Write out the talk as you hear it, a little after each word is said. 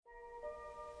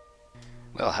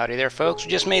Well, howdy there, folks.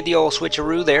 We just made the old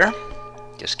switcheroo there.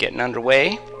 Just getting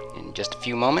underway in just a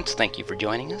few moments. Thank you for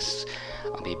joining us.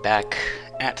 I'll be back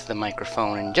at the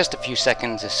microphone in just a few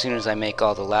seconds as soon as I make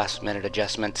all the last-minute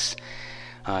adjustments,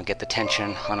 get the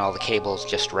tension on all the cables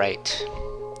just right,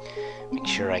 make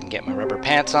sure I can get my rubber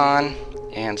pants on,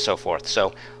 and so forth.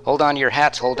 So hold on to your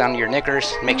hats, hold on to your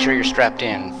knickers, make sure you're strapped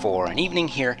in for an evening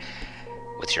here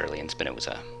with Shirley and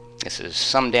Spinoza. This is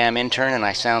Some Damn Intern, and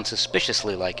I sound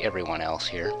suspiciously like everyone else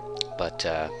here, but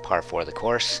par for the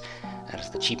course. That is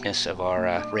the cheapness of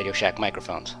our Radio Shack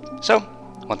microphones. So,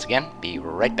 once again, be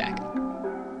right back.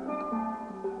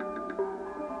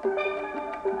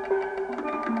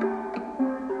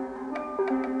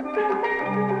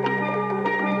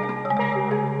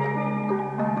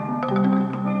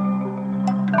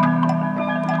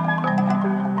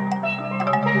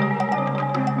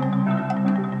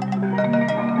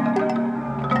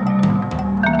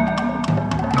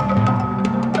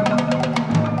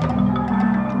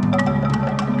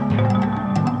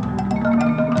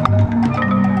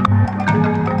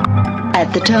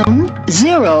 At the tone,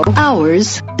 0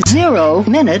 hours, 0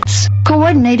 minutes,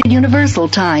 Coordinated Universal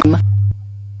Time.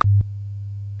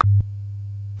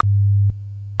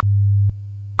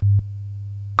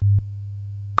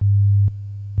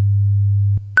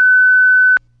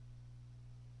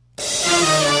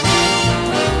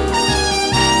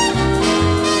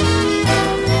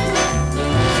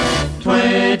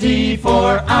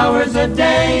 $24 a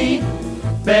day,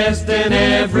 best in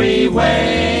every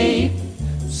way.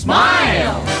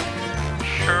 Smile!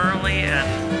 Shirley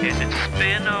and is it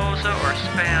Spinoza or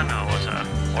Spanoza?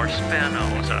 Or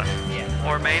Spinoza? Yeah.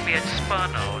 Or maybe it's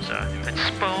Spinoza. It's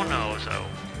Sponozo.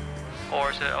 Or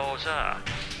is it Oza?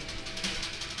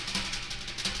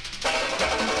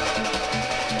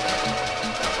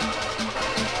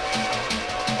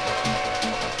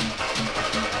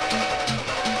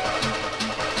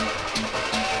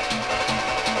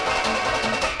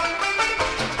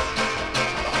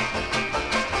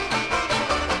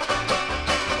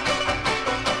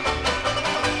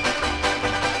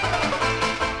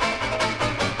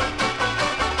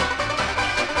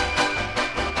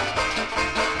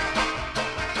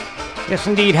 Yes,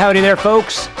 indeed. Howdy there,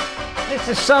 folks. This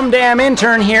is Some Damn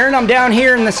Intern here, and I'm down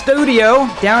here in the studio,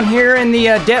 down here in the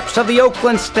depths of the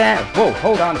Oakland Whoa,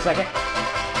 hold on a second.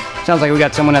 Sounds like we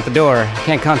got someone at the door. I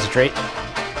can't concentrate.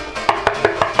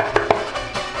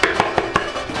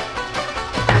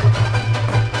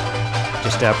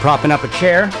 Just propping up a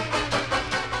chair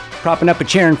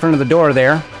in front of the door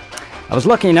there. I was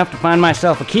lucky enough to find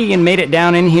myself a key and made it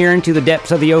down in here into the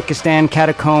depths of the Oakistan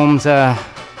Catacombs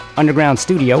underground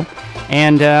studio.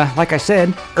 And like I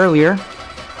said earlier,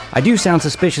 I do sound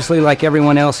suspiciously like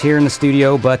everyone else here in the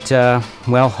studio, but,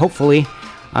 well, hopefully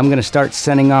I'm going to start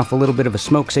sending off a little bit of a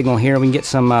smoke signal here. We can get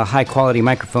some high-quality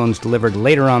microphones delivered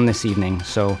later on this evening.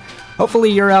 So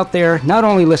hopefully you're out there not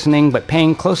only listening, but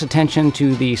paying close attention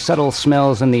to the subtle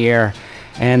smells in the air,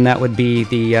 and that would be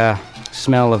the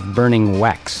smell of burning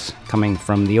wax coming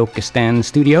from the Oakistan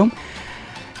studio.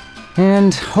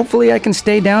 And hopefully I can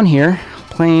stay down here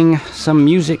playing some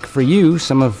music for you,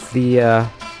 some of the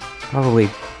probably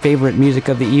favorite music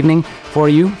of the evening for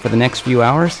you for the next few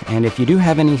hours. And if you do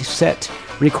have any set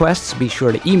requests, be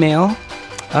sure to email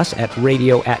us at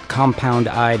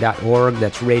radio@compoundeye.org.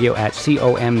 That's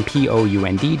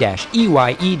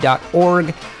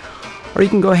radio@compound-eye.org. Or you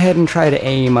can go ahead and try to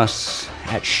aim us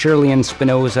at Shirley and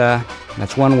Spinoza.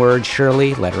 That's one word,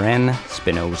 Shirley, letter N,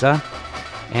 Spinoza.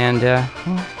 And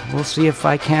we'll see if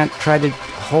I can't try to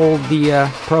hold the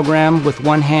program with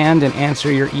one hand and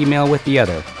answer your email with the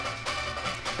other.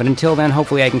 But until then,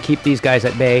 hopefully I can keep these guys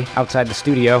at bay outside the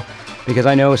studio, because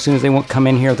I know as soon as they won't come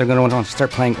in here, they're going to want to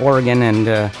start playing Oregon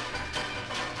and,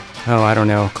 I don't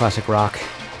know, classic rock.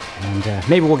 And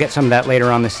maybe we'll get some of that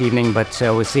later on this evening, but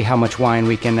we'll see how much wine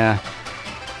we can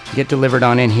get delivered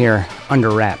on in here under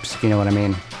wraps, if you know what I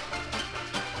mean.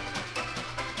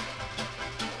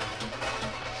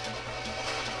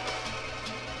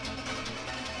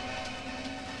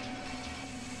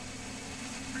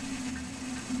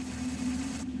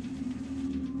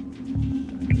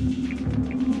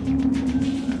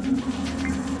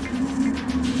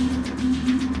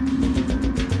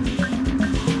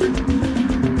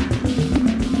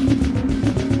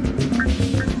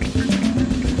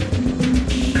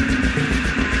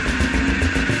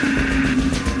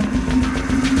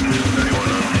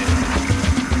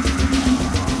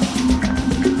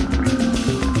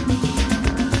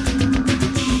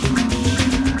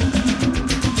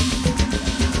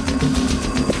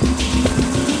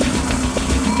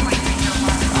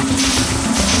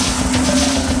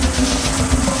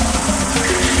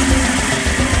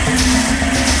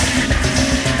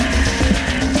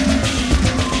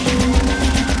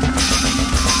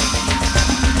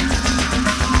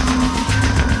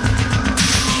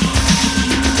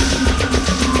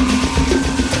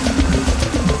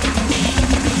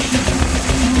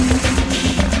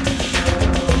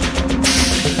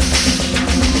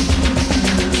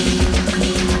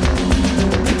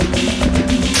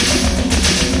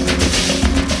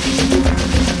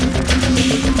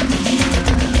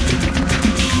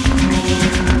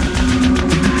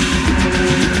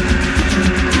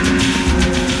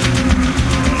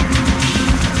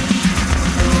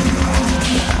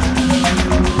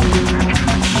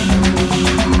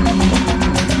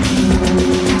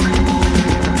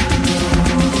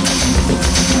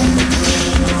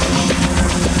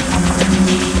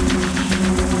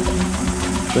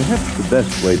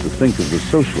 best way to think of the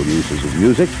social uses of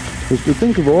music is to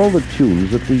think of all the tunes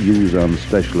that we use on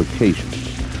special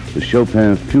occasions. The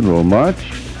Chopin Funeral March,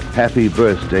 Happy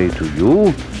Birthday to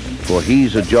You, For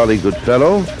He's a Jolly Good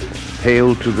Fellow,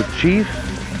 Hail to the Chief,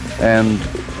 and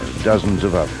dozens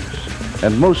of others.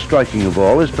 And most striking of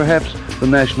all is perhaps the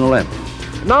national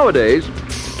anthem. Nowadays,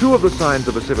 two of the signs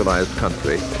of a civilized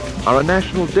country are a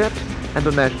national debt and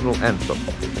a national anthem.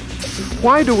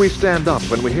 Why do we stand up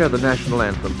when we hear the national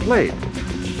anthem played?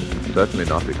 Certainly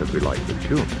not because we like the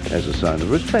tune. As a sign of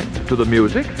respect. To the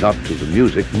music? Not to the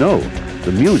music, no.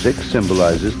 The music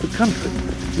symbolizes the country.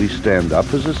 We stand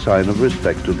up as a sign of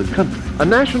respect to the country. A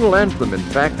national anthem, in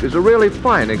fact, is a really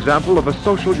fine example of a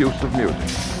social use of music.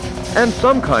 And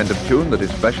some kind of tune that is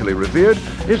specially revered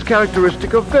is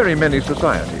characteristic of very many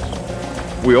societies.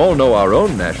 We all know our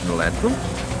own national anthem,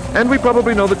 and we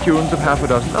probably know the tunes of half a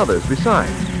dozen others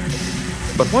besides.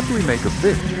 But what do we make of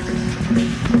this?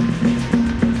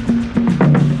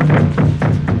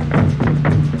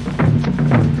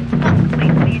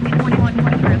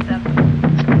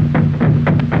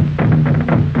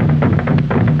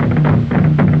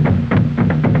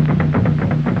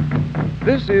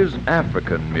 This is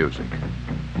African music,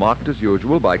 marked as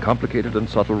usual by complicated and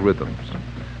subtle rhythms.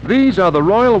 These are the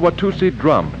Royal Watusi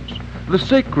drums, the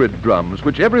sacred drums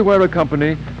which everywhere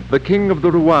accompany the King of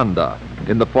the Rwanda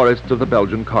in the forests of the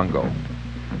Belgian Congo.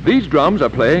 These drums are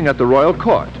playing at the royal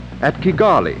court at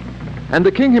Kigali, and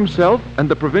the king himself and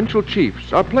the provincial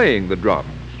chiefs are playing the drums.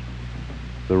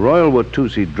 The Royal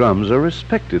Watusi drums are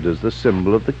respected as the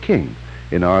symbol of the king.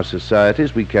 In our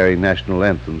societies, we carry national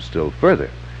anthems still further.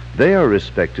 They are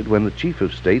respected when the chief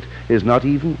of state is not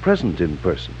even present in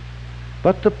person.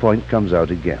 But the point comes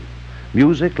out again.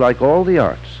 Music, like all the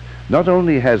arts, not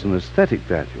only has an aesthetic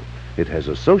value, it has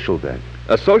a social value.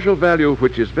 A social value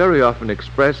which is very often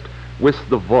expressed with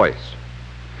the voice.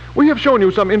 We have shown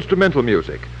you some instrumental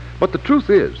music, but the truth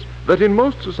is that in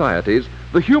most societies,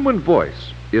 the human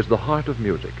voice is the heart of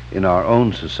music. In our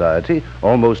own society,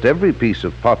 almost every piece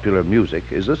of popular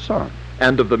music is a song.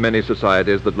 And of the many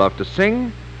societies that love to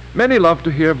sing, many love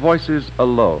to hear voices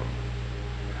alone.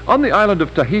 On the island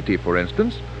of Tahiti, for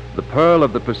instance, the Pearl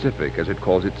of the Pacific, as it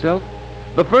calls itself,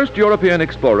 the first European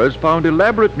explorers found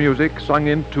elaborate music sung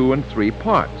in 2 and 3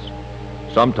 parts.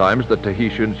 Sometimes the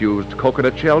Tahitians used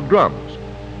coconut shell drums,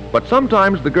 but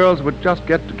sometimes the girls would just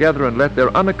get together and let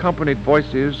their unaccompanied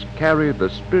voices carry the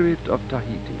spirit of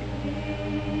Tahiti.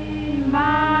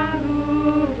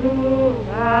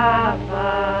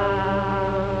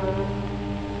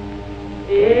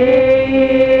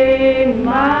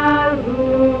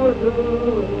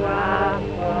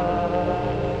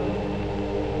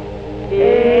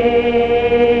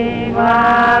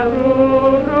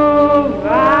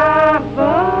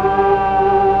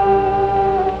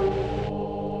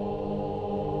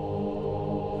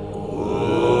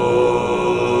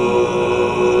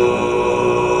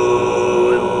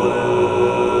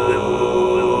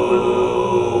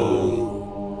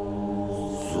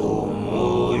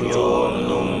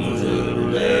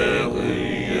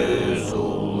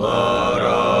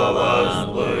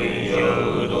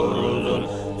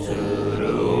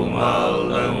 Sürüm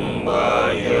aldım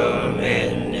başım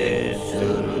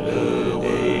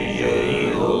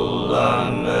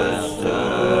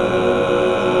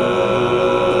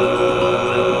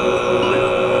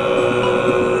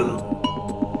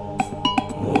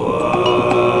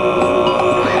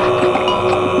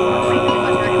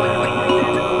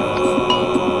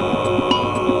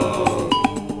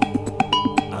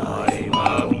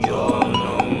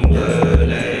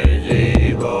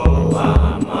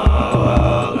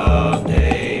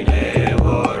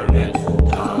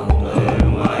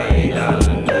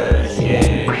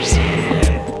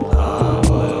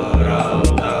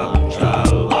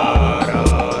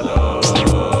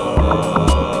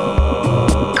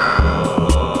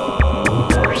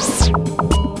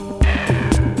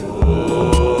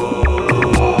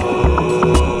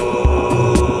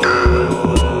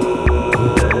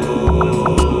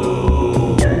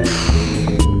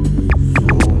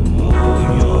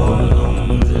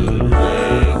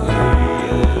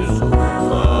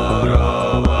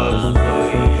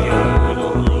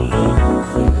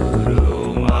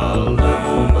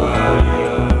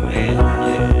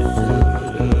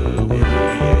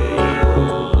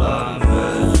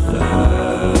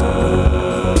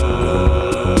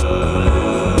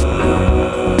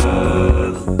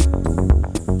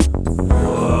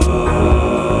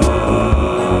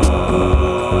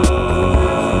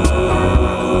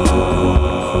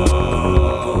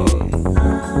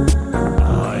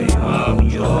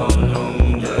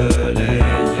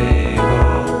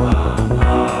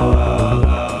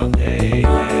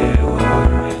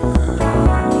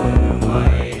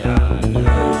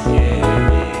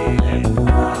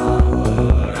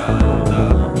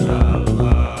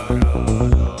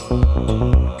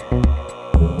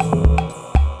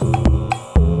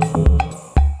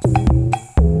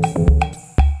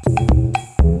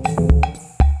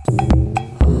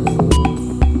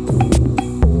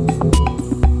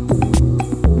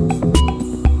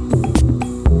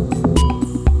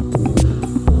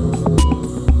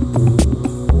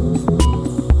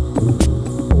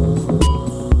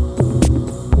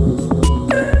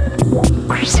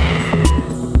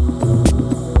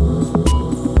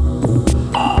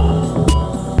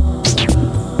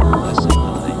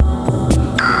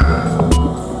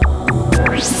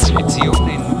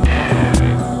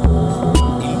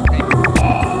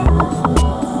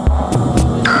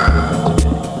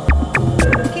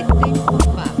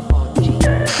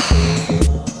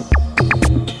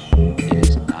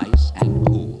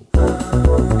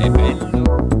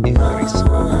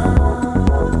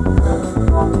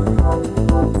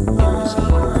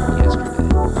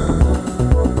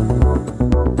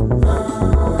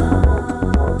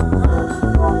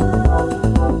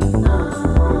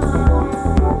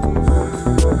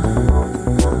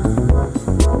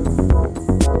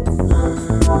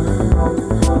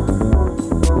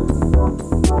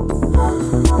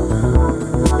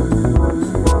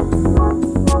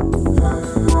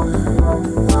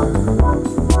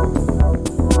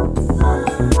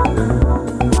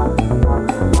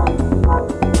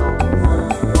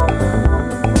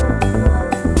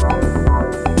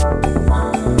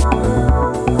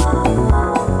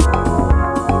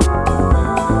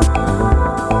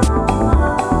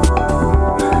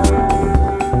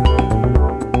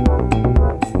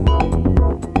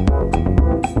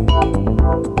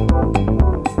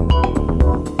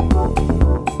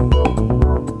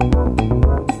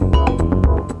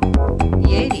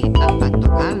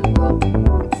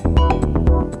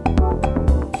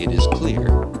It is clear,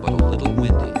 but a little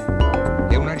windy.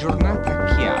 È una giornata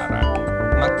chiara,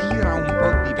 ma tira un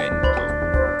po' di vento.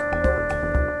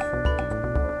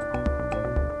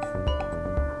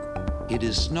 It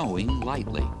is snowing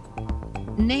lightly.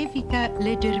 Nevica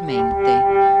leggermente.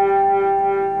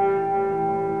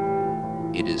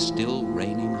 It is still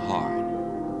raining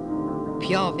hard.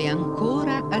 Piove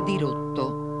ancora a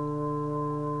dirotto.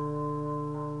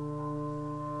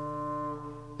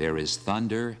 There is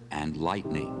thunder and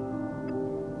lightning.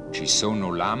 Ci sono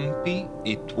lampi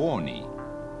e tuoni.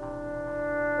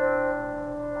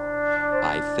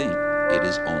 I think it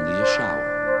is only a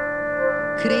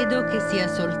shower. Credo che sia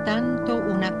soltanto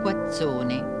un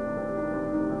acquazzone.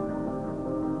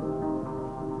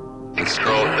 The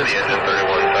sky is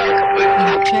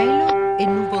Il cielo è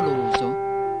nuvoloso.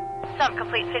 Some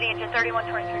complete city engine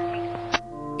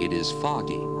 3123. It is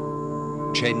foggy.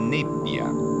 C'è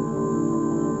nebbia.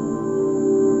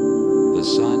 The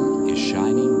sun is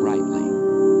shining brightly.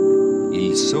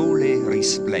 Il sole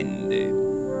risplende.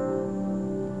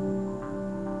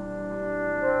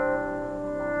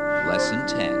 Lesson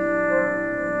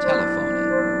 10. Telephoning.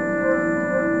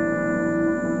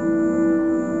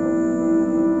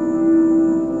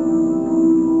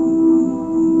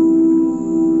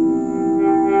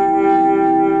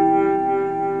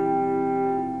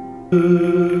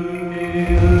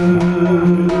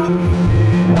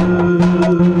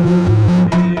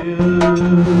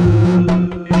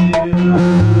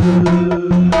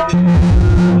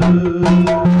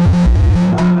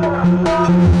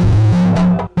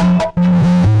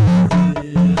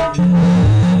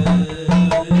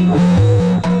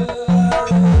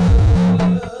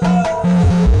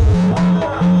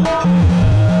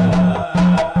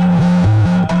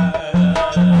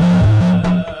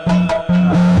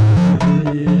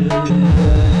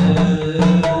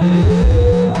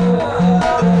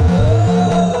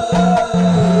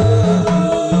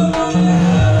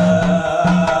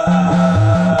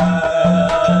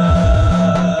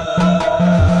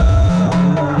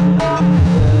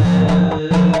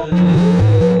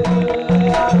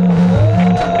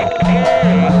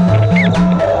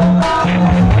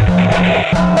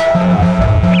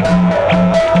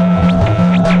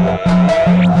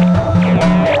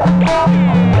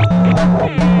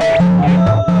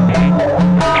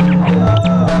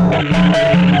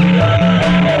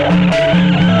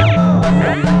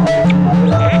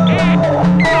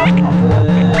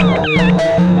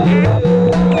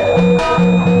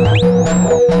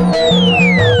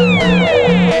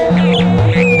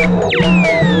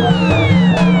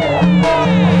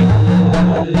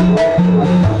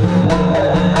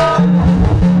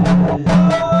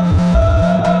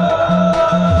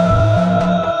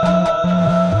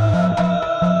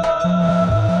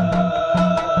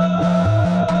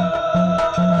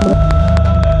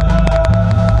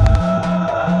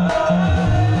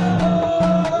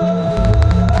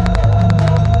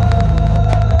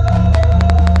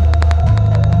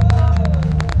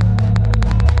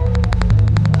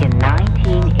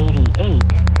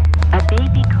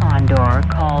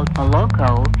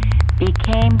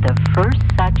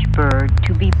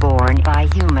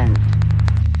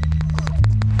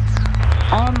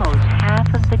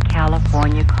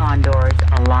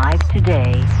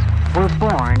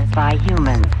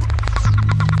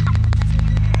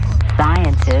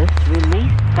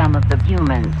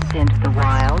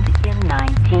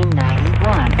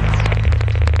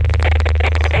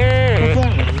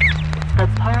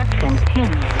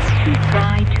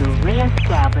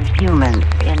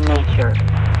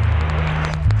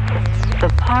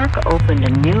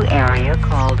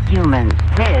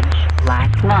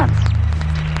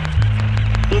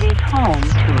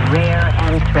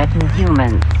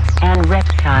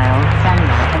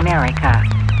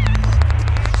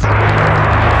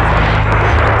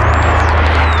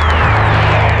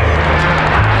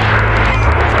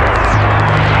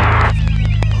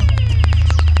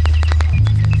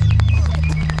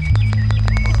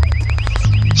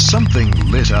 Something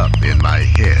lit up in my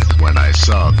head when I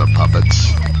saw the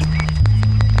puppets.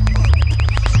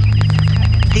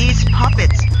 These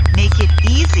puppets make it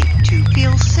easy to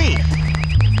feel safe.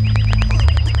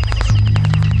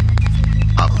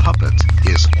 A puppet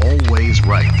is always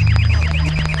right.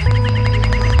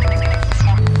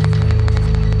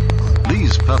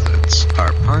 These puppets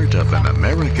are part of an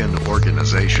American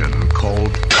organization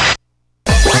called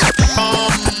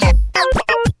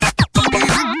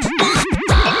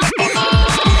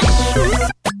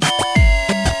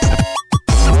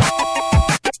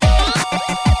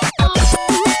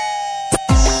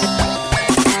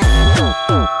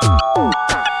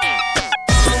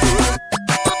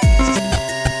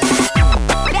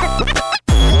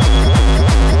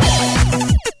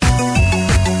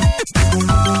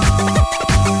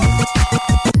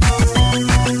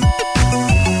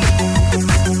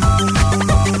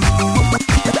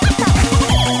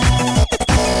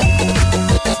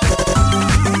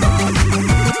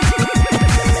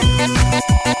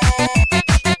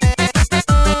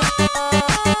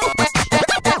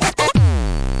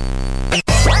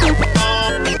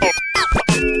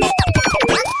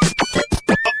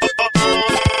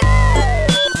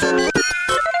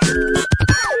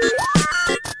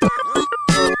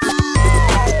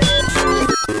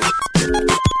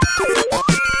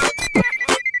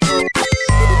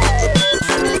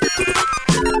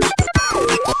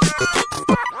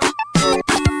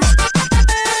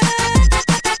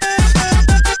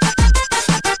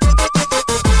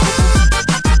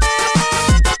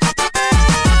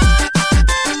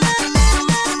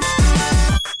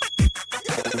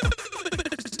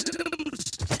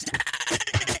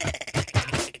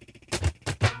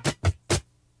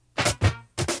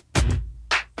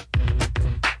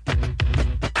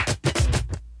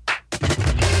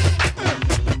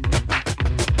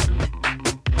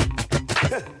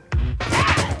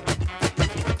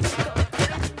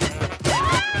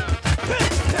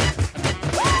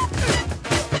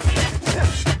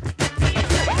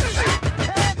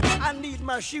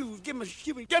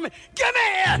Give me it!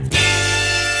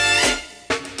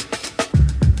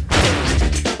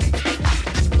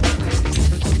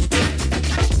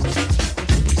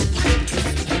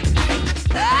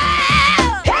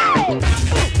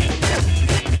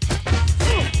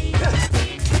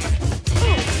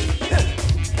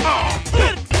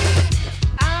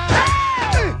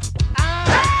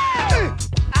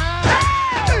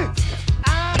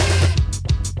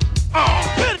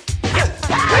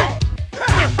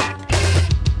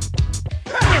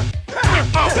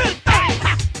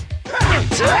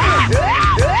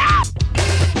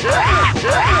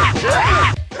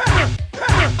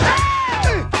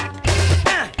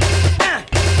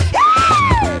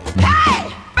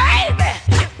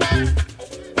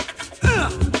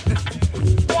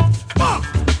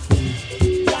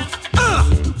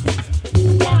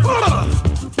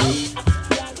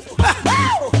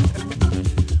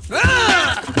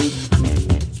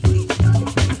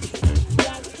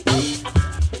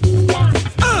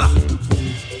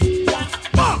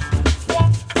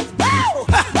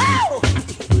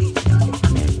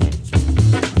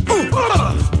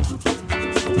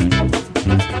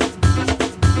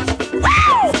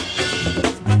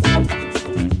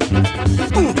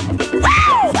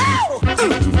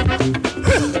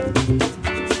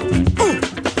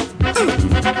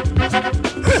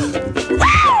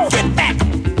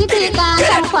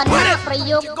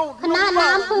คณะน้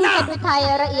ำพึ่งเพชรอุทัย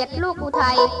ละเอียดลูกอุ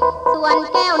ทัยส่วน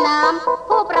แก้วน้ำ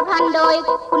ผู้ประพันธ์โดย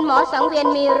คุณหมอสังเวียน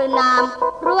มีรือนาม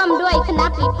ร่วมด้วยคณะ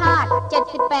ปีพาด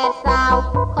78 สาว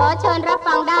ขอเชิญรับ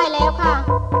ฟังได้แล้วค่ะ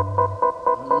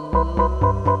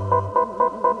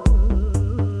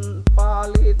ปา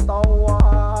ลิตวา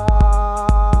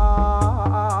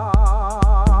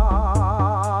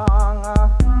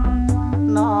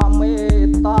นาเม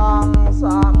ตังส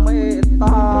าเมต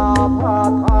าพา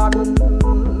ทัน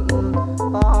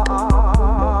ตา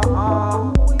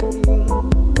วิง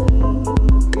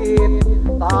กิต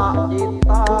ตาจิต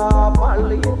ตาปา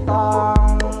ลิตัง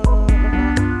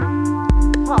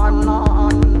พานั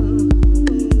น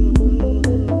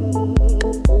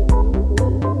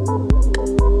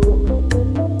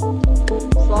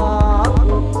สา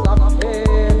ธุสัพเพ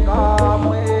กาเ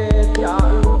มจา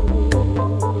รุ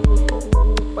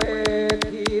เป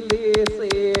ทิลิ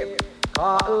สิก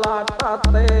าลาต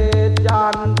เตจั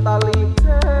นตลิเท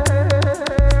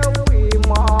วิ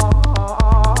มา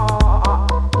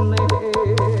เน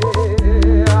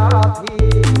ทิ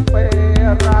เป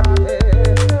รัตเท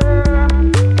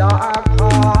จาค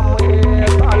าเม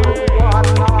ตาลุวา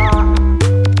นา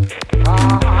อา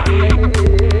เน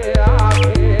อาเก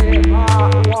อา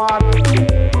วัตอิ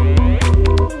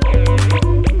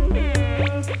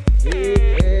เอ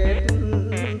น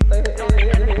เต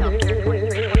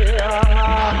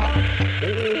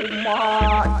อุมา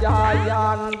จายั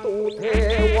นตุเท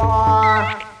วา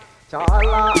ชา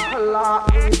ลาพละ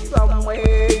วิสเม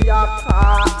ยคา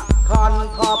คัน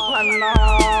ทพนา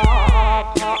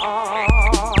คา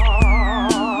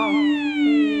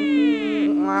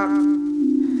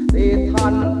ติทั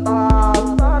นตา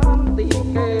สันติ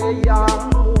เกยัง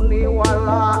มุนิวล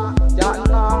าจะ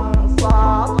นังสา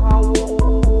ทาว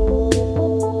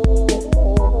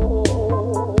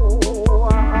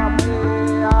เม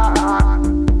ย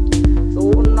สุ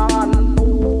นันตุ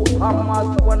ธรรม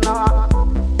สวนา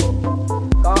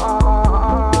กา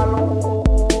โล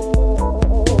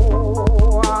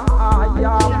อา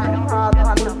ยัมพา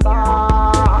ทันตา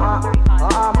ธร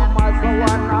รมสว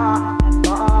นาก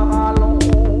าโล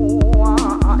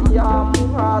อายัม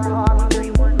พาทัน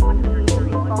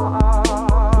ตา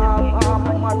ธร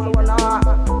รมสวนา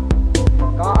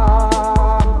กา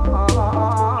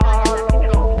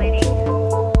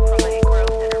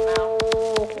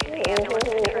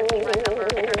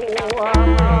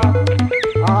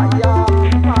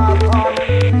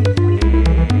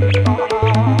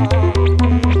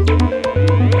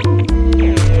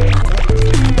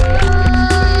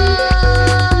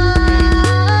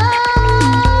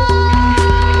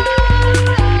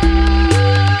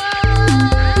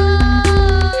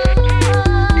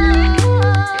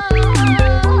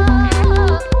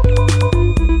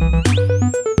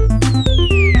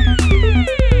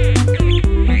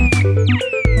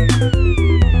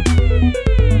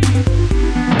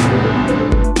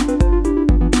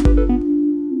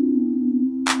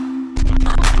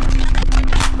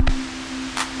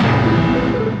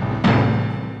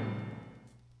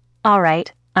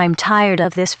Alright, I'm tired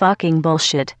of this fucking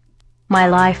bullshit. My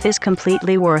life is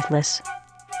completely worthless.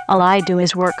 All I do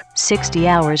is work 60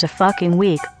 hours a fucking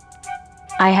week.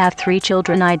 I have 3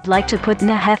 children I'd like to put in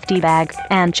a hefty bag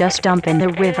and just dump in the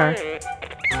river.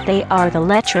 They are the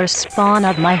lecherous spawn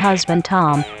of my husband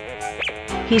Tom.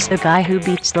 He's the guy who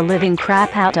beats the living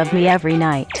crap out of me every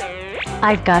night.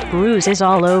 I've got bruises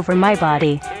all over my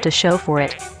body to show for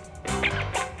it.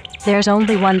 There's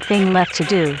only one thing left to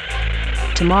do.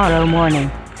 Tomorrow morning,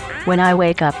 when I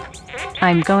wake up,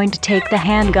 I'm going to take the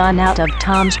handgun out of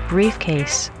Tom's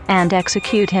briefcase and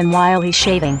execute him while he's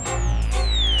shaving.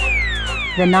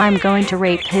 Then I'm going to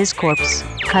rape his corpse,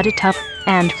 cut it up,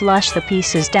 and flush the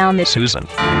pieces down the— Susan.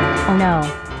 Oh no.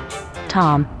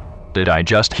 Tom. Did I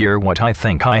just hear what I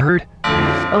think I heard?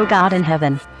 Oh God in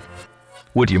heaven.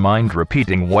 Would you mind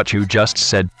repeating what you just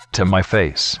said to my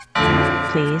face?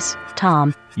 Please,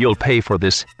 Tom. You'll pay for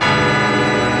this.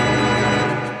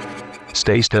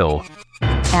 Stay still.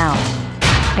 Ow.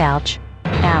 Ouch.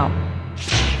 Ow.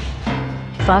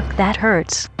 Fuck, that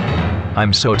hurts.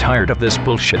 I'm so tired of this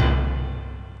bullshit.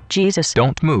 Jesus.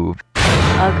 Don't move.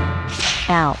 Ugh.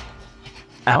 Ow.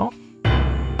 Ow?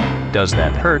 Does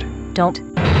that hurt? Don't.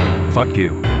 Fuck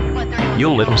you.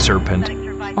 You little serpent.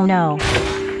 Oh no.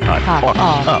 Fuck off.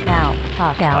 Ow.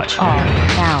 Fuck ouch.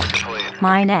 Ow.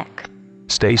 My neck.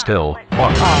 Stay still.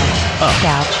 Ouch.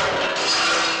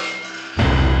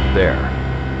 There.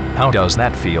 How does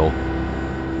that feel?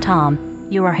 Tom,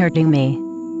 you are hurting me.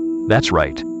 That's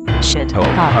right. Shit. Oh.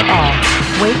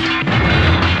 Wait.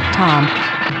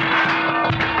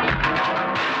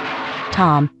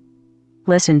 Tom.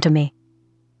 Listen to me.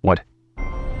 What?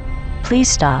 Please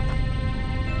stop.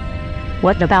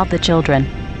 What about the children?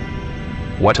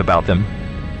 What about them?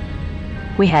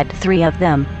 We had 3 of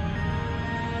them.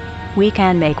 We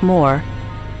can make more.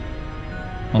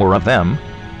 More of them?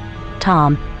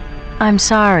 Tom, I'm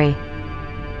sorry.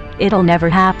 It'll never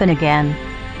happen again.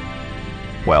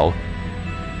 Well?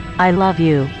 I love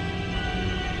you.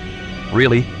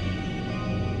 Really?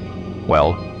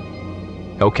 Well,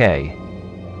 okay.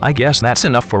 I guess that's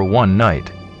enough for one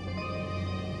night.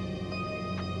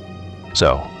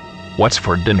 So, what's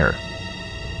for dinner?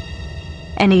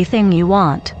 Anything you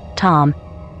want, Tom.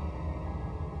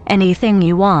 Anything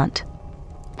you want.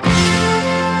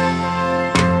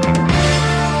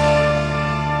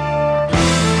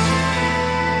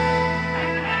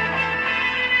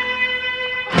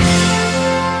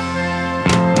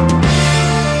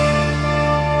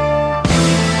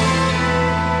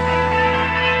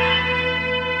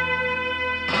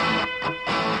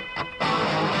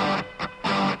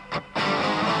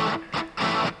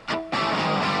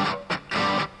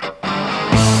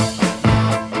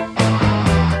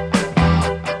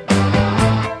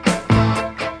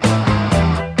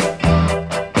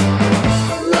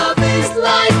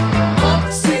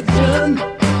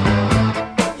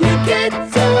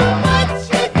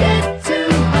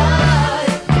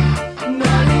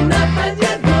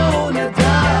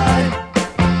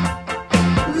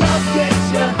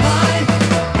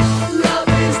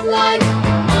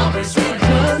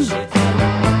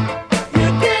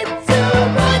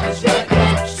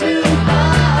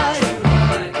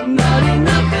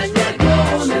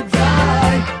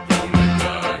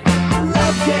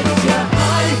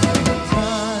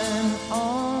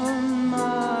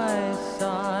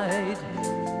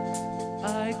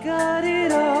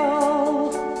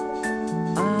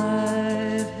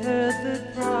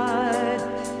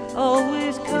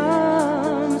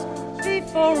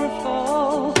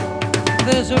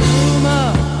 There's a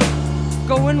rumor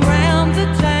going round the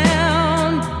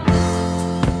town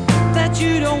that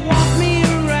you don't want me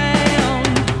around.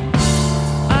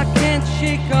 I can't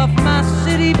shake off my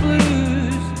city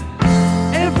blues.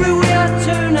 Everywhere I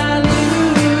turn I lose.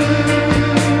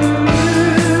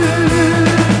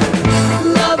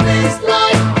 Love is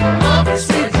like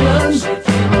oxygen.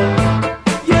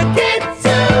 You get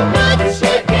too much,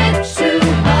 you get too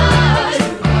high.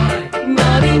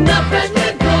 Not enough and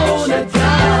you're gonna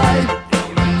die.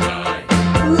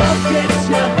 Love gets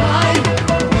you high.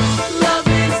 Love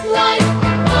is like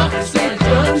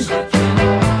oxygen.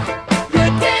 You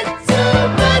get too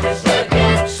much, you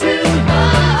get too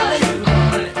high.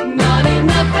 Not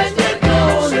enough and you're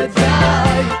gonna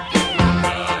die.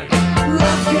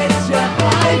 Love gets you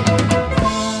high.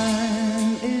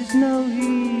 Time is no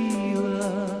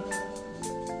healer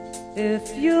if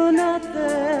you're not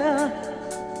there.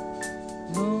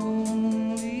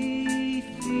 Lonely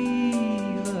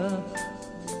feeler,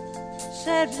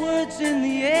 sad words in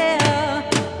the air.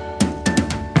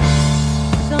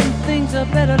 Some things are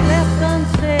better left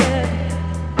unsaid.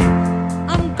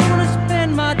 I'm gonna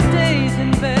spend my days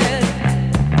in bed.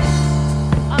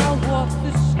 I'll walk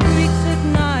the streets at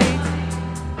night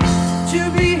to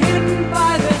be hidden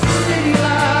by the city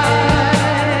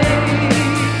lights.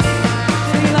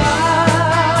 City lights.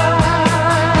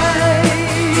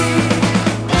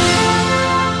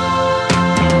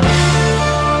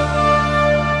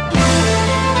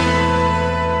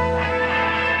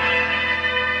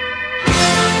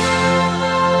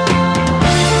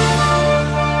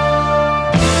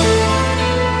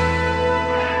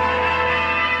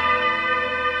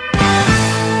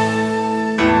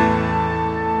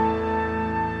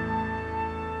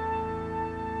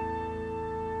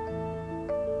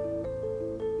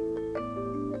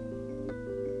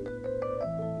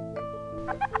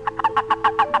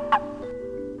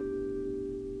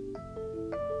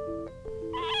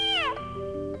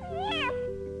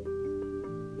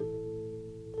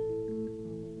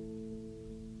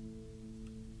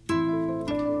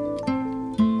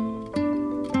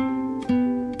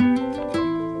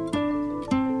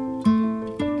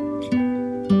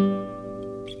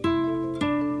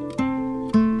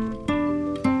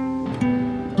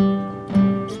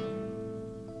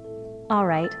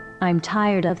 I'm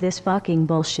tired of this fucking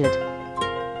bullshit.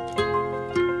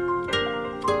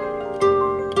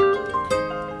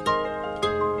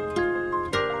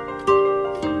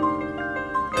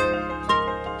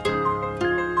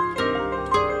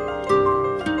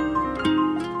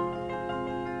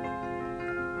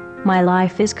 My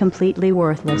life is completely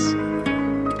worthless.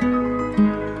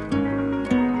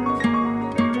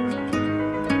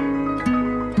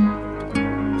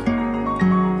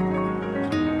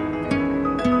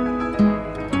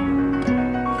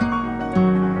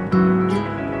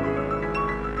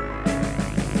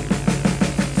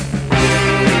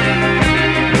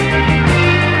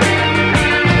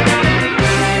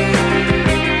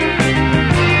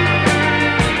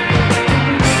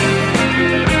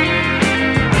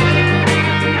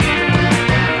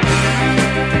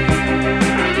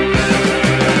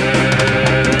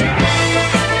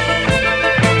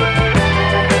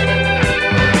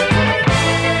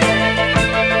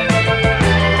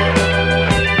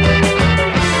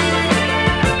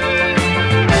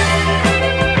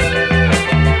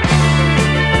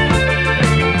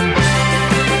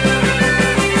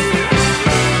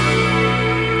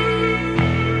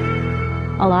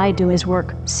 All I do is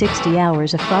work 60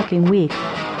 hours a fucking week.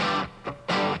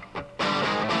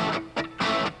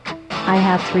 I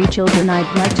have 3 children I'd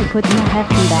like to put in a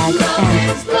hefty bag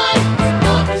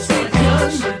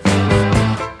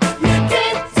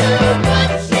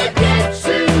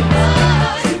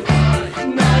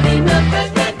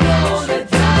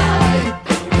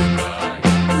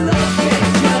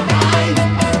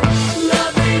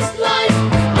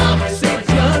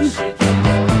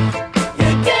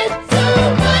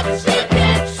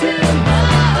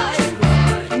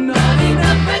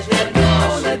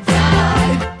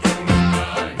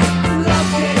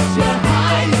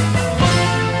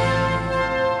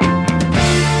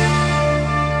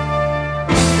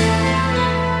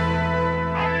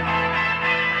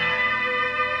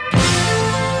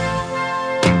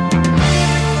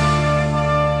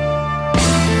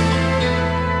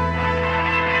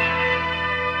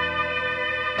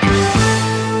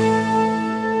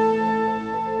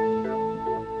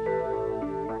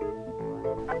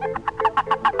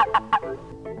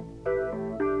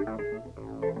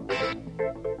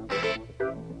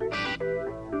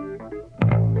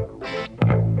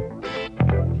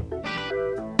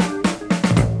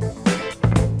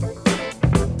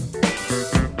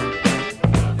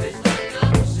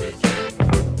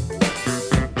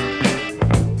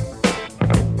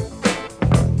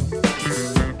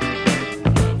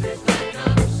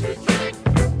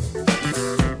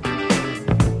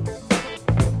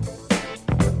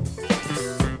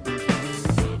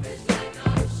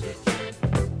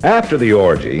After the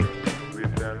orgy,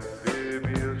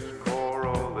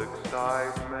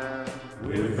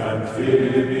 with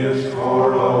amphibious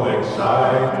choral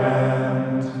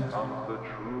excitement, come the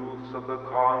truths of the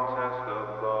contest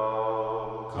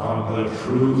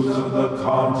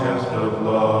of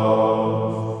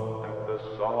love, and the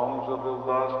songs of the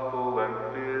lustful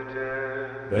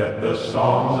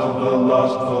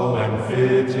and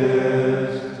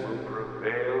fittest,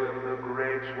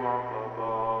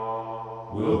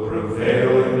 will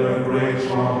prevail in the great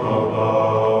swamp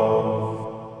above.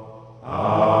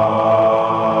 Amen.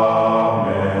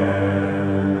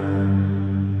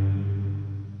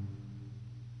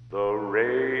 The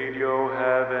radio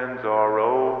heavens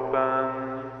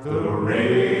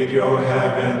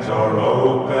are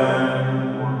open.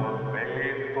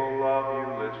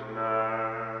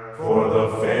 For the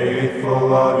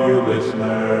faithful of you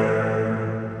listeners.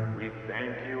 We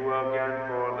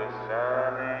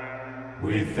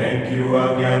thank you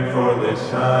again for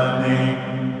listening.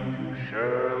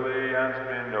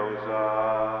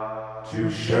 To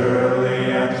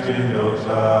Shirley and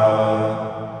Spinoza.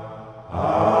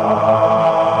 Amen.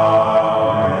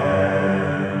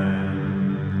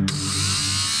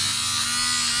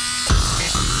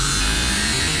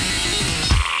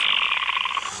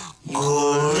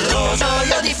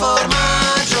 Goloso di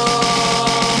formaggio,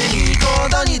 nemico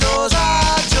d'ogni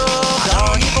dosaggio, ad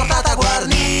ogni portata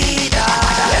guarnita,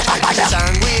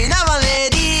 sanguinava le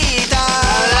dita.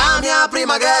 La mia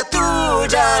prima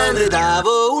grattugia le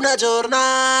davo una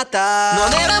giornata.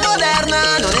 Non era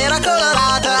moderna, non era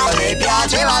colorata, le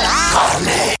piaceva la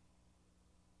carne.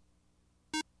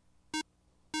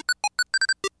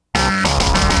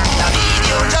 La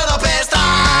vidi un giorno per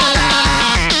strada,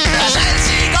 la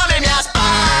sensi come mia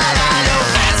spada, le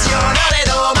offersi onore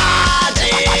d'omaggi,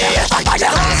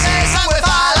 corse sangue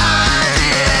falangi,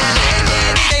 le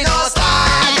mie dita in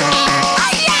ostaggio.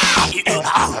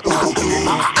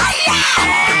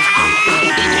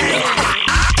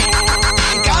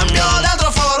 In cambio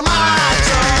d'altro formaggio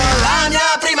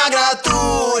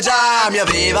mi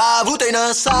aveva avuto in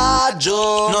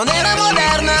assaggio. Non era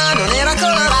moderna, non era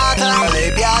colorata,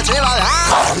 le piaceva la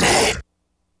carne.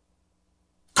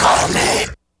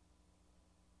 Carne.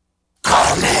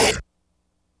 Carne.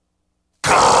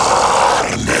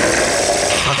 Carne.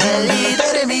 Fratelli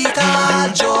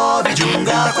dell'eremitaggio, vi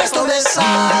giunga questo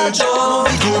messaggio.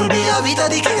 Vi turbi la vita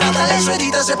di chi gratta le sue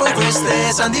dita, se poi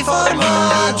queste san di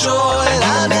formaggio. È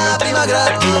la mia prima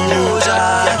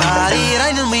grattugia, che apparirà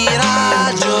in un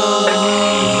miraggio.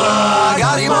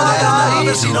 Magari moderna,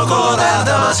 persino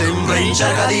colorata, ma sempre in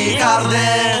cerca di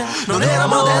carne. Non era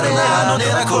moderna, non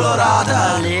era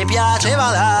colorata, le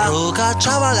piaceva la, lo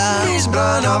cacciava la, mi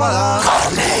sbranava la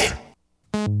carne.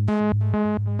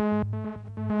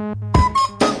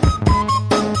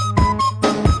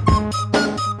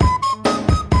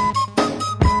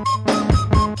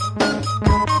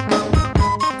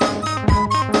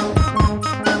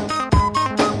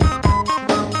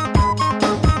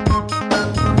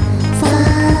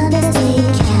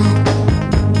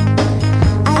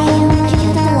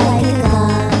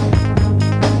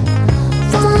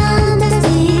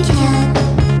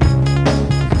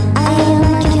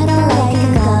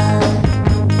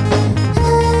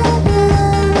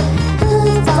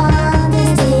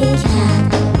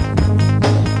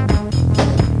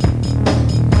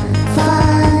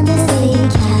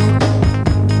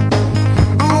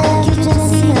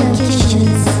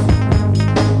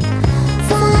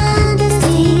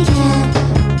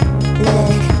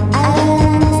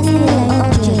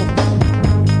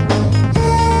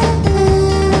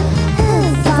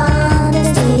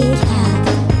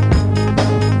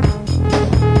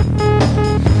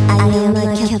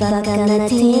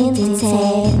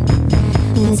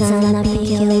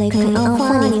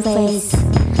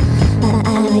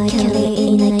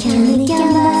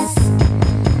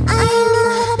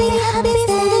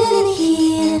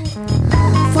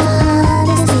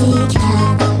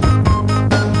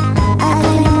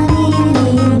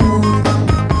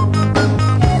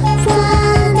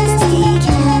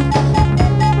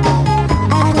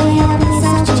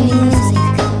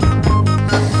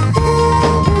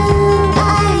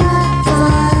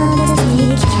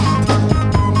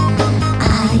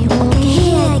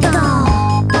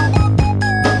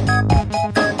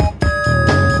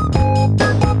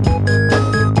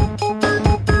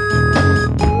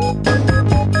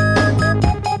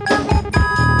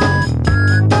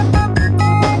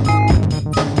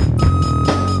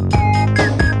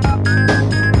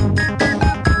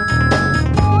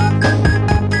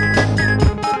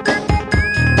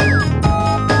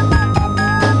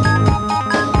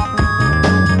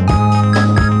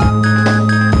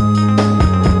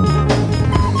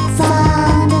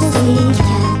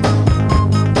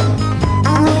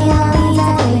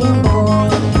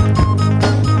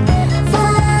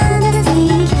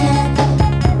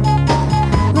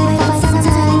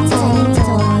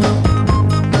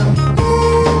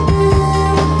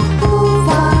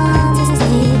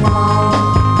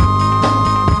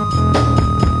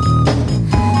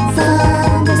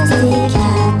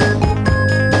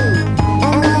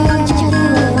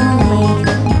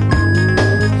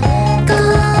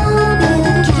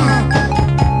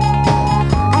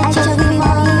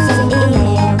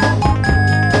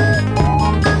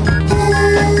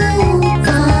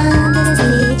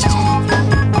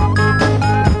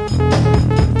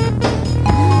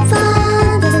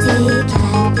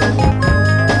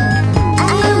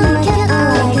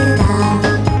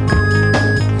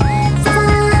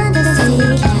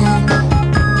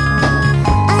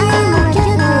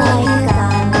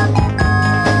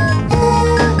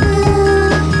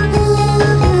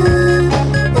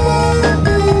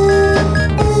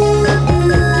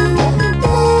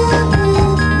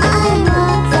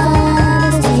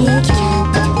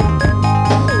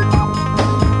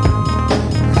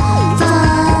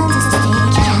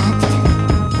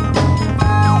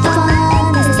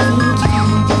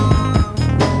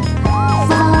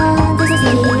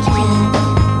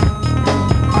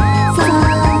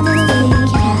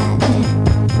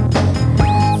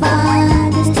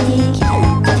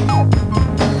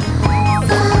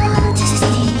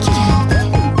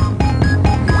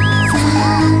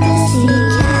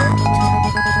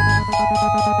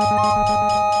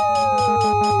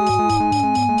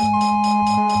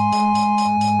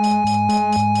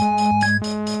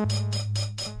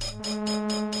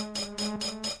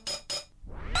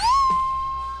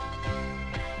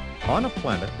 On a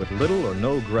planet with little or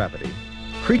no gravity,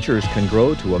 creatures can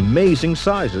grow to amazing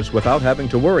sizes without having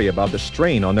to worry about the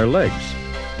strain on their legs.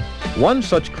 One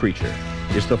such creature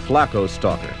is the Flacco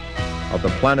stalker of the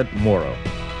planet Moro.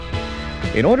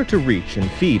 In order to reach and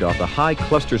feed off the high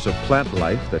clusters of plant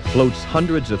life that floats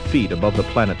hundreds of feet above the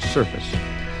planet's surface,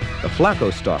 the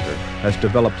flacostalker has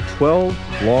developed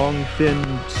 12 long,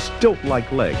 thin, stilt-like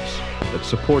legs that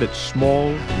support its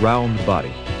small, round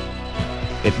body.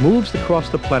 It moves across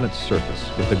the planet's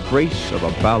surface with the grace of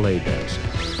a ballet dancer.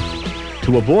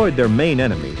 To avoid their main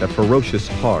enemy, the ferocious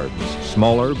Harbs,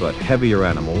 smaller but heavier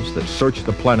animals that search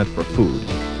the planet for food,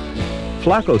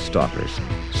 flacostalkers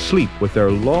sleep with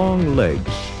their long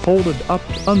legs folded up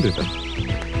under them.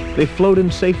 They float in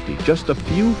safety just a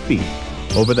few feet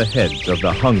over the heads of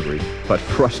the hungry but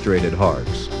frustrated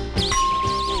Harbs.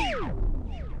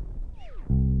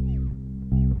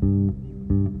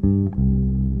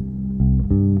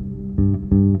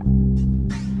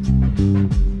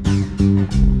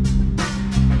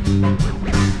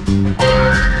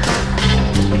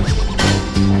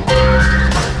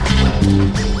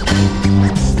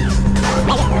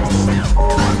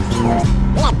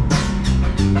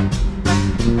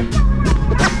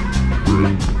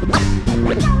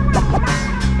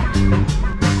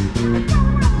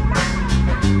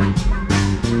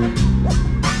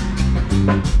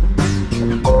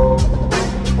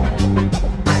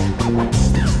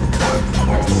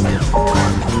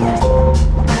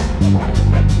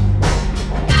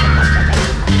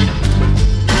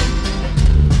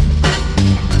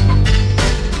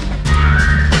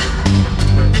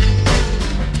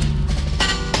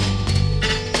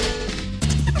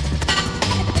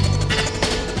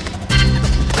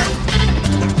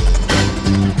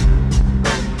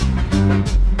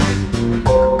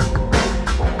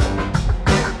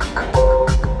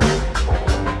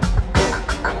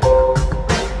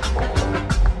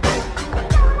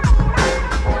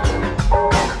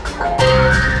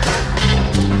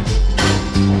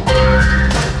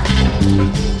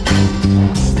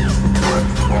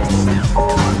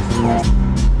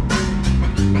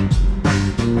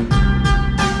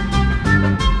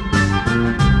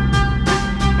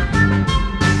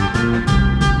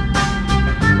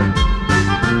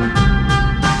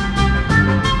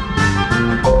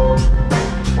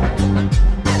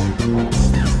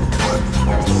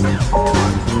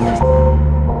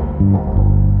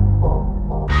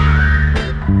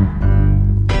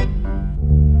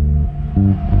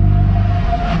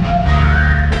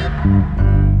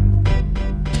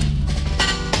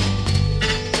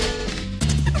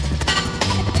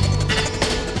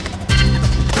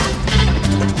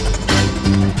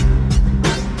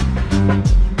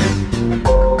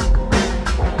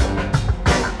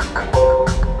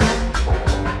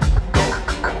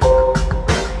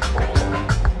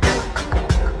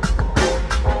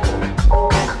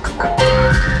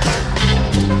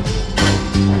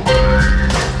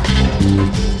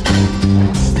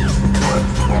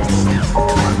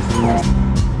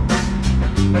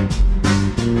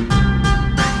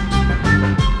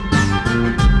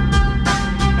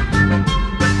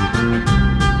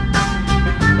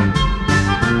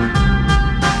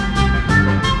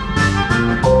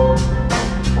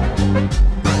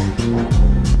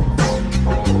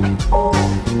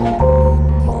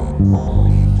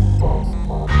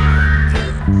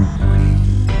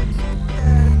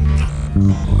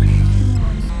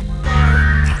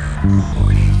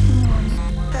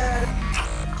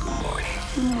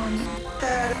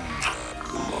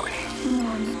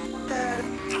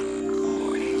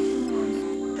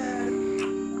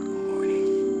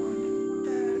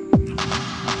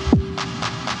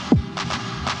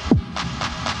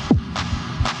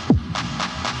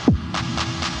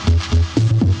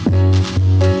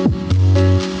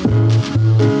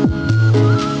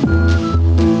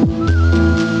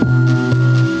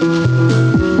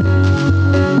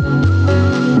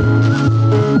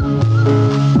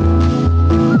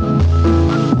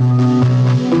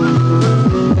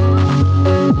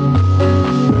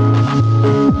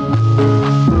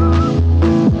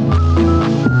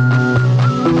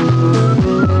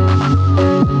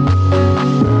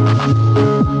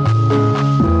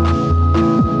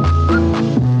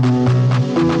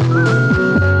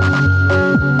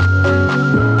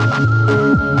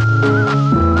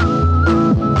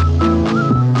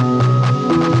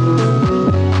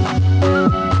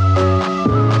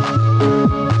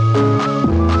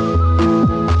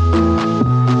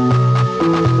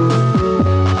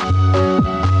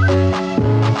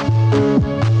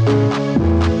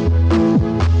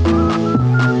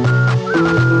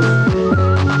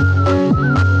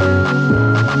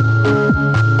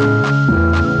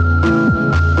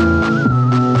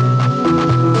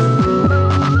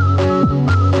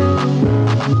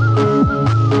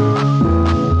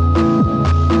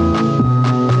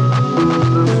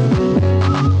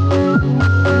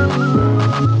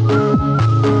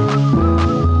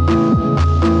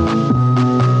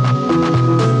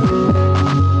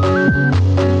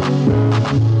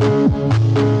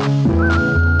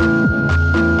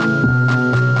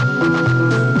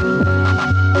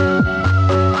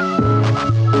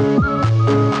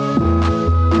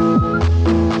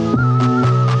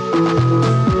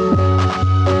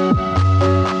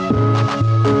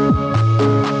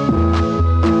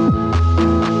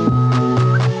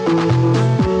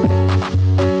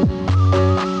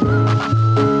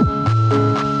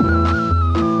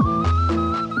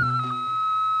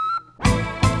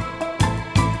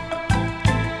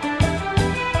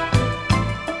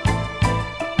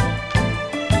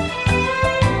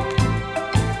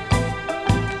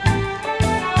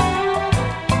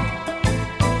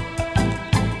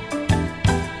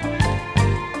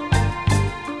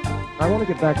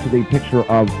 back to the picture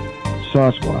of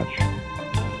Sasquatch.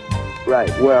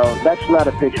 Right. Well, that's not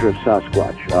a picture of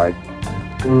Sasquatch, all right?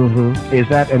 Mm-hmm. Is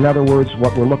that, in other words,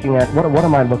 what we're looking at? What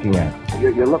am I looking at?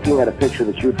 You're looking at a picture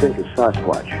that you think is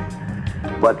Sasquatch,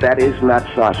 but that is not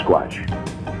Sasquatch.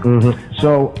 Mm-hmm.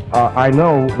 So I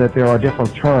know that there are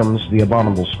different terms. The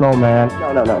abominable snowman.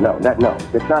 No.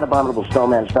 It's not abominable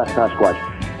snowman. It's not Sasquatch.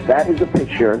 That is a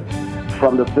picture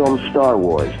from the film Star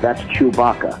Wars. That's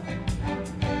Chewbacca.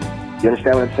 You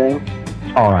understand what I'm saying?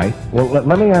 All right. Well,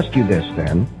 let me ask you this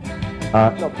then.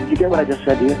 No, did you get what I just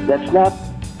said to you? That's not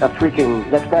a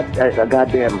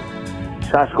goddamn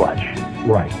Sasquatch.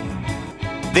 Right.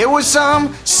 There was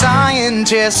some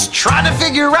scientists trying to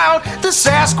figure out the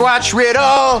Sasquatch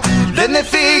riddle. Then they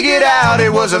figured out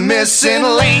it was a missing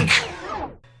link.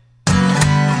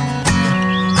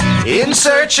 In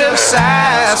search of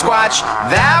Sasquatch,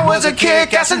 that was a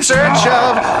kick-ass in search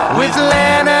of, with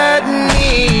Leonard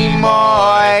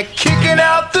Nimoy kicking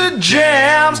out the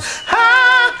jams.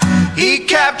 He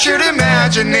captured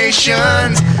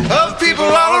imaginations of people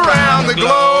all around the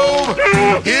globe.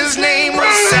 His name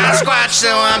was Sasquatch,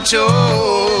 so I'm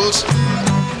told.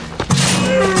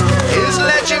 His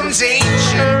legend's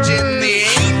ancient in the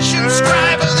ancient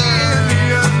scribe of the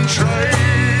Indian tribe.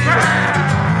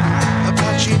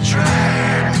 Apache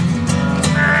tribe.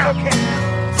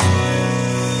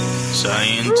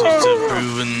 Scientists have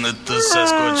proven that the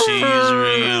Sasquatch is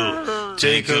real.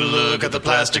 Take a look at the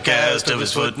plaster cast of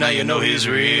his foot, now you know he's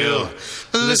real.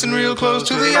 Listen real close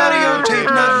to the audio tape,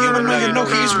 not human, now you know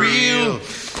he's real.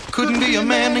 Couldn't be a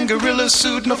man in gorilla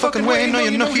suit, no fucking way, now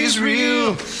you know he's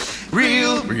real.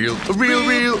 Real.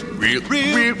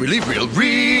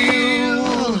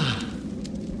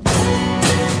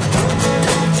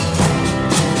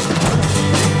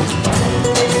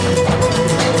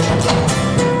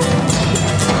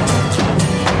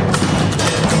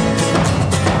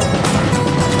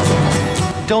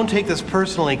 Don't take this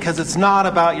personally, because it's not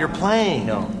about your playing.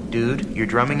 No, dude, your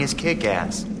drumming is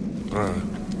kick-ass.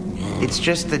 It's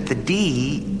just that the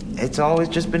D, it's always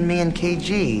just been me and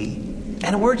KG.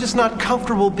 And we're just not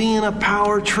comfortable being a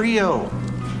power trio.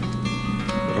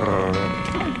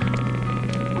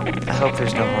 I hope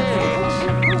there's no hard feelings.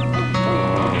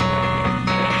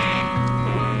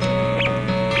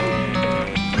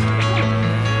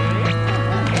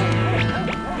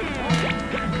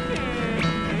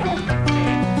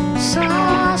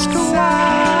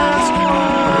 Sasquatch.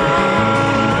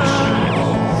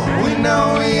 We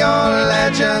know your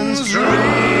legends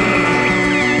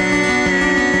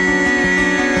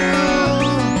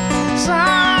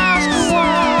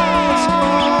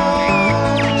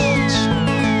Sasquatch.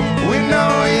 We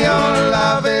know your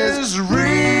love is real.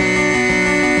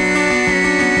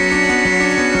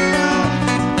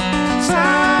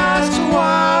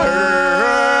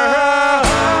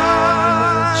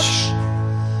 Sasquatch.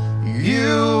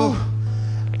 You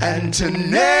and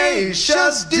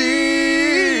Tenacious D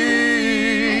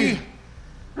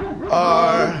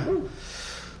are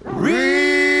real.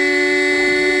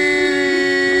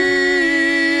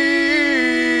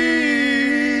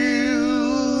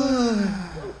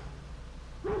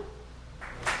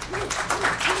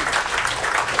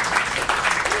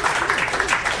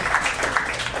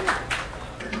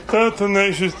 Tell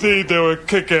Tenacious D they were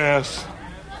kick-ass.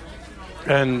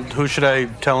 And who should I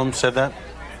tell him said that?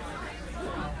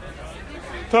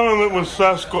 Tell him it was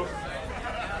Sasquatch.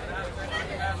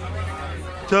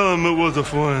 Tell him it was a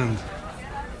friend.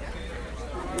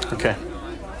 Okay.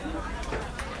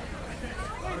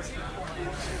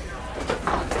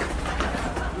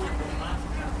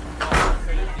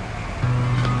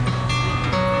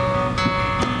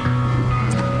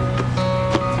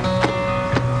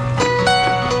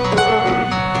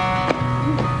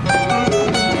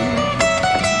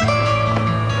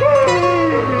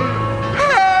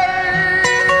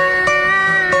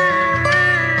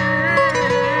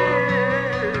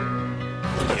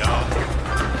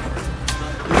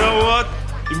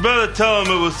 Tell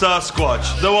him it was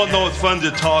Sasquatch. They won't know what friends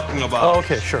you're talking about. Oh,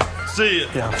 okay, sure. See ya.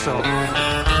 Yeah, so.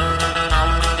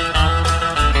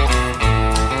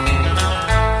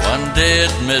 One day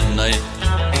at midnight,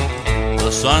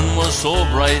 the sun was so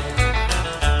bright,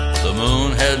 the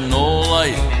moon had no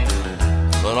light,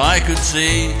 but I could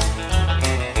see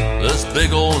this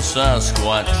big old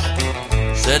Sasquatch.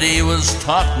 Said he was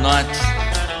top-notch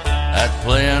at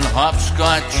playing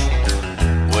hopscotch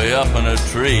way up in a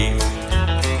tree.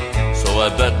 So I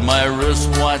bet my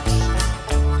wristwatch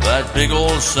that big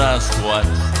old Sasquatch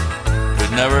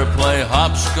could never play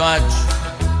hopscotch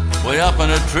way up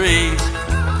in a tree.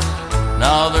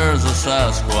 Now there's a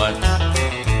Sasquatch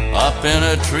up in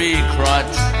a tree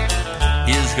crotch,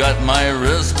 He's got my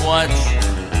wristwatch,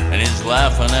 and he's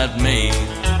laughing at me.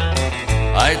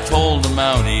 I told the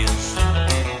Mounties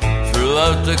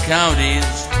throughout the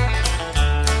counties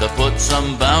to put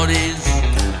some bounties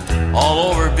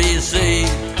all over BC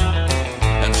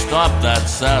and stop that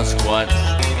Sasquatch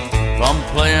from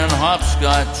playing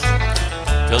hopscotch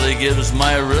till he gives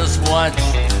my wristwatch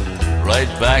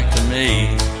right back to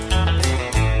me.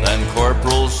 Then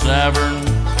Corporal Savern,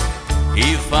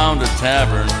 he found a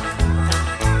tavern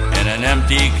in an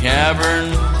empty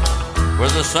cavern where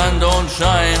the sun don't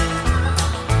shine,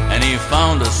 and he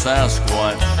found a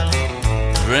Sasquatch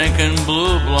drinking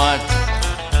blue blotch,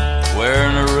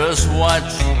 wearing a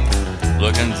wristwatch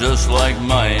looking just like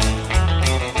mine.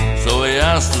 So he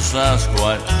asked the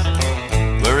Sasquatch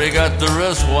where he got the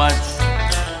wristwatch,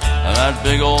 and that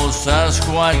big old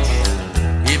Sasquatch,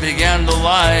 he began to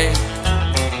lie.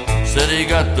 Said he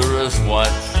got the wristwatch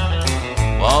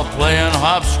while playing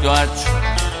hopscotch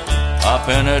up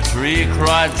in a tree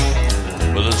crotch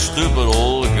with a stupid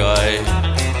old guy.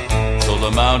 So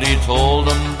the Mountie told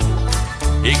him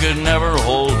he could never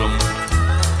hold him.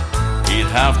 He'd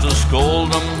have to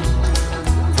scold him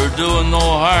for doing no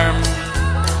harm.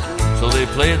 So they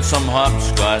played some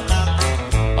hopscotch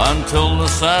until the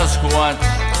Sasquatch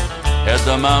had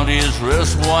the Mountie's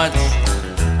wristwatch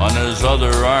on his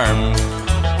other arm.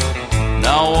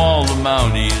 Now all the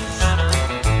Mounties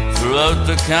throughout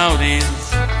the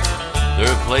counties,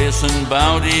 they're placing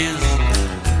bounties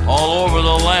all over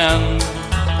the land.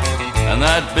 And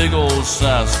that big old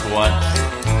Sasquatch,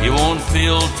 he won't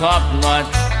feel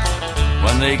top-notch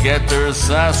when they get their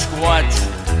Sasquatch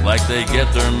like they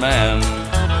get their man.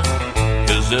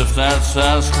 'Cause if that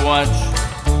Sasquatch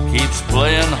keeps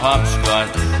playing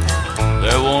hopscotch,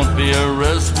 there won't be a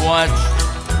wristwatch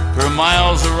for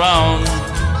miles around.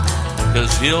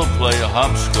 'Cause he'll play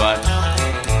hopscotch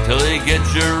till he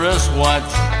gets your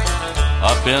wristwatch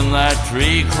up in that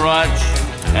tree crotch,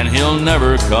 and he'll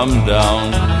never come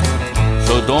down.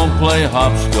 So don't play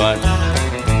hopscotch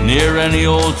near any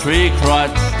old tree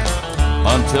crotch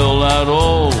until that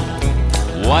old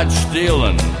watch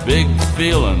stealing, big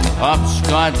feeling,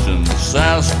 hopscotch and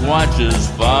Sasquatch is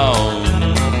found.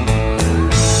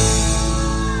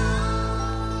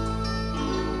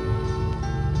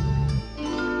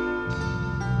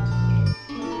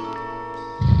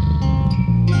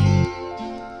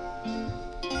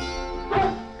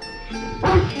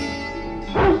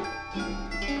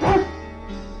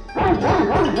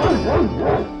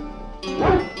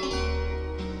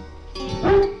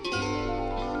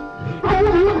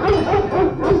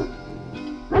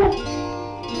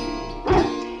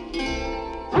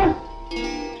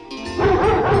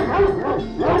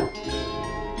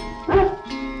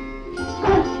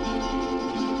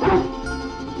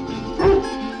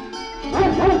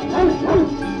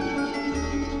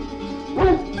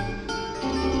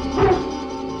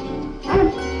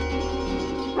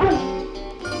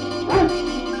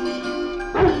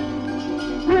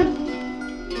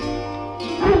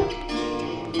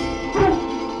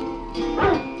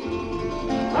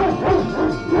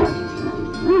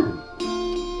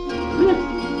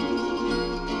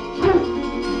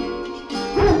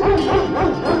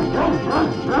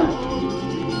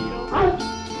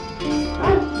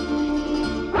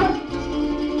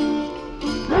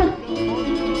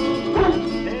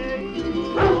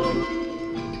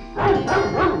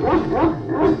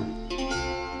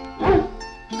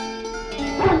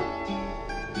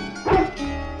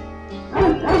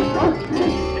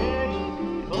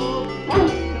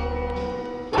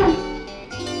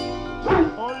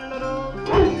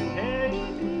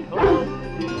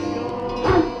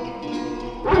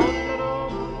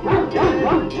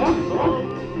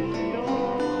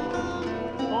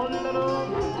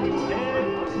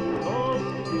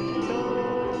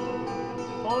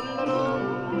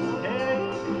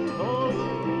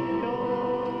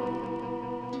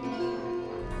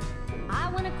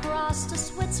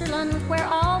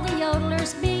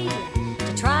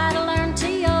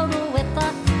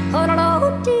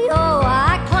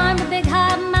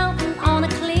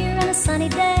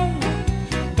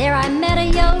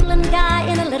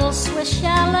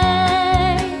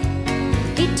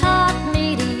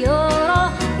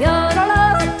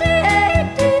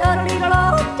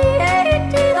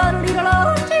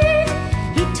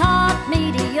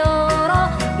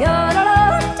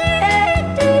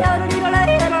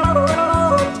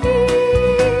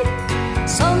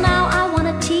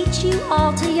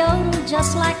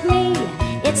 Just like me,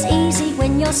 it's easy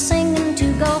when you're singing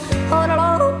to go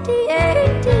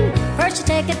ho-da-lo-dee-dee. First you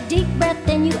take a deep breath,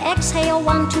 then you exhale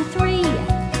 1, 2, 3.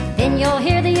 Then you'll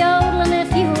hear the yodeling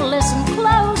if you listen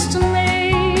close to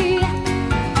me.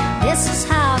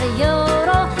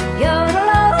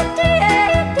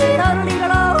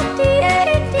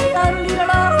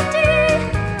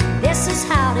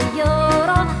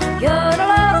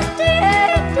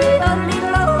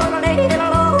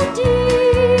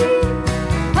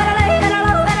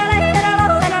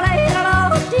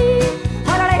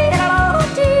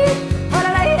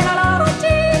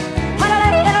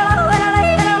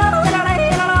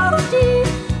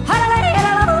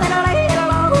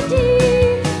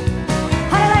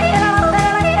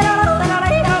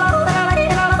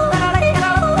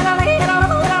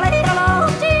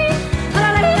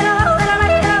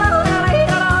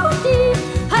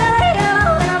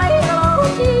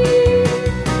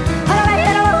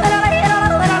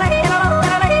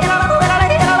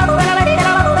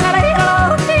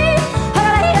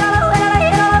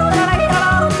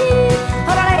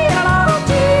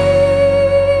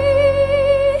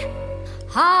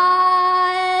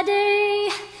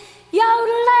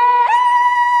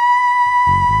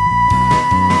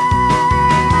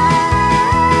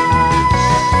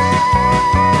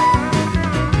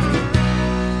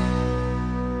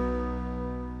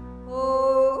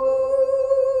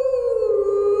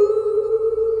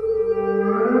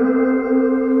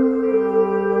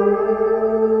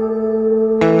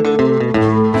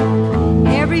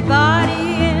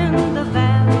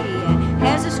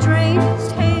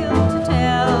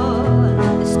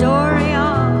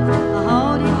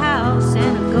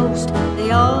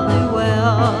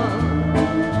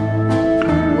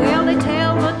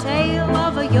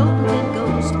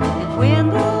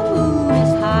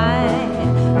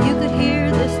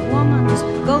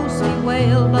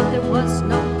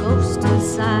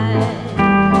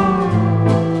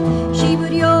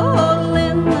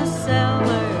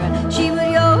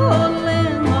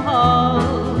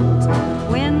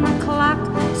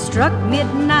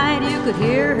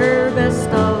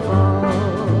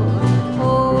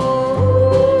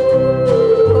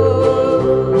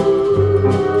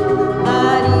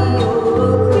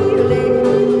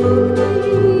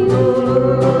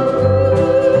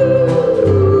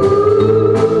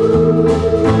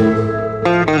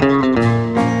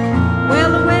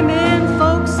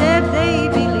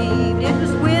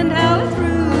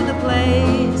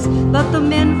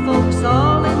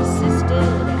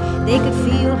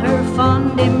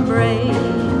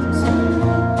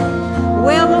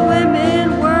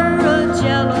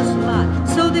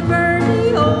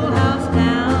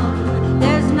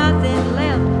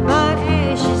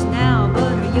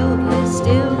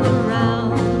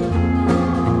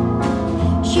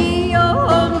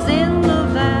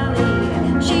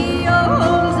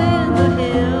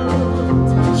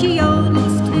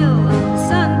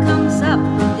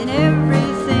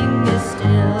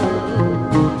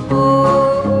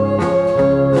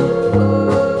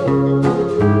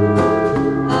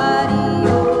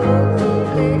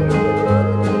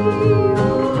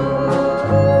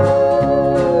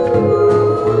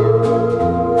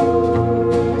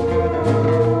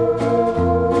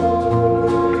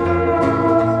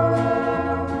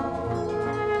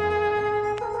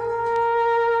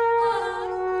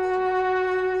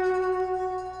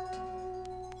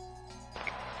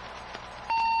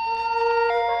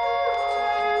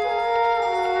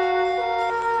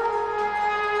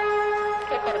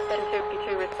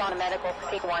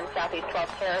 1, Southeast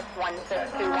 12th Terrace,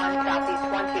 1621, Southeast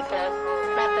 12th Terrace,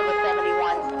 flat number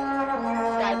 71.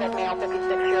 Diabetic male,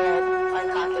 56-year-old,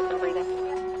 unconscious and breathing.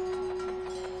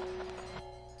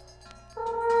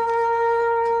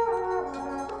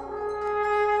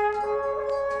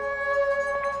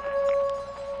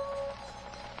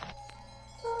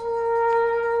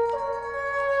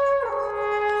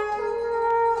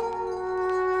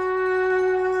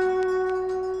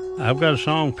 I've got a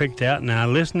song picked out. Now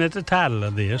listen at the title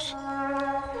of this.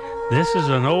 This is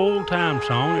an old-time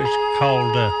song. It's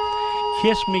called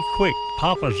Kiss Me Quick,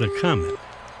 Papa's A-Comin'.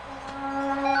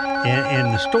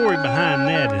 And the story behind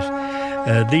that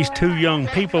is these two young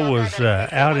people was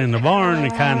out in the barn,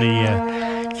 kind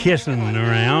of kissing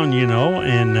around, you know,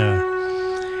 and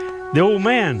the old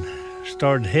man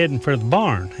started heading for the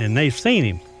barn, and they seen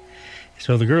him.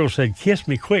 So the girl said, "Kiss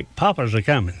me quick, Papa's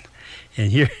A-Comin'."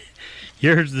 And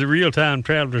here's the real-time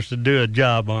travelers to do a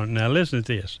job on it. Now listen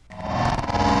to this.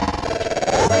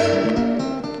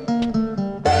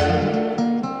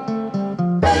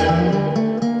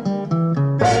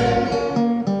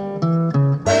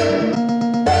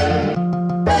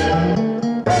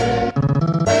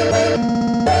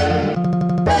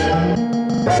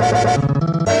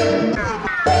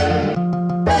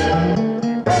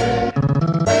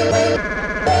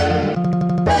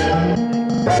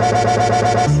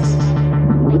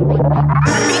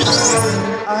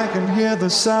 I can hear the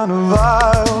sound of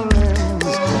violins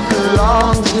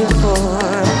long before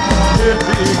it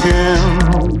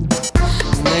begins.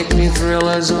 Make me thrill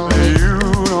as only you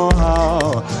know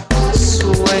how.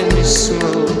 Sway me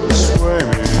smooth, sway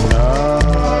me now.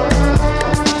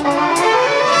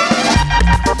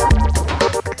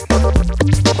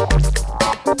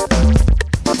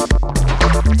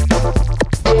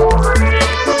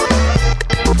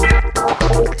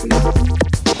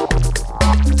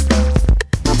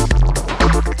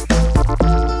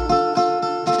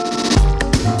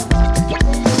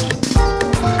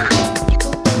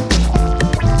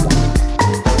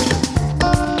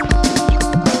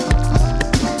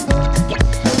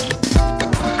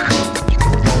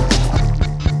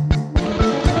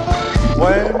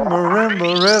 When marimba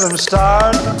rhythms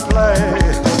start to play,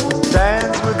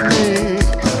 dance with me,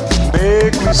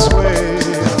 make me sway.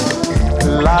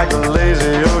 Like the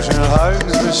lazy ocean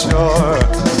hugs the shore,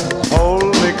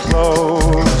 hold me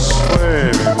close,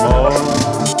 sway me more.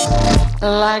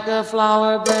 Like a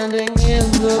flower bending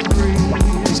in the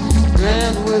breeze,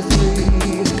 bend with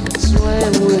me, sway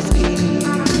with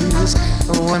ease.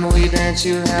 When we dance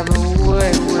you have a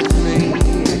way with me,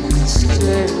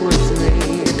 stay with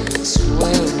me,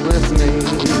 sway with me.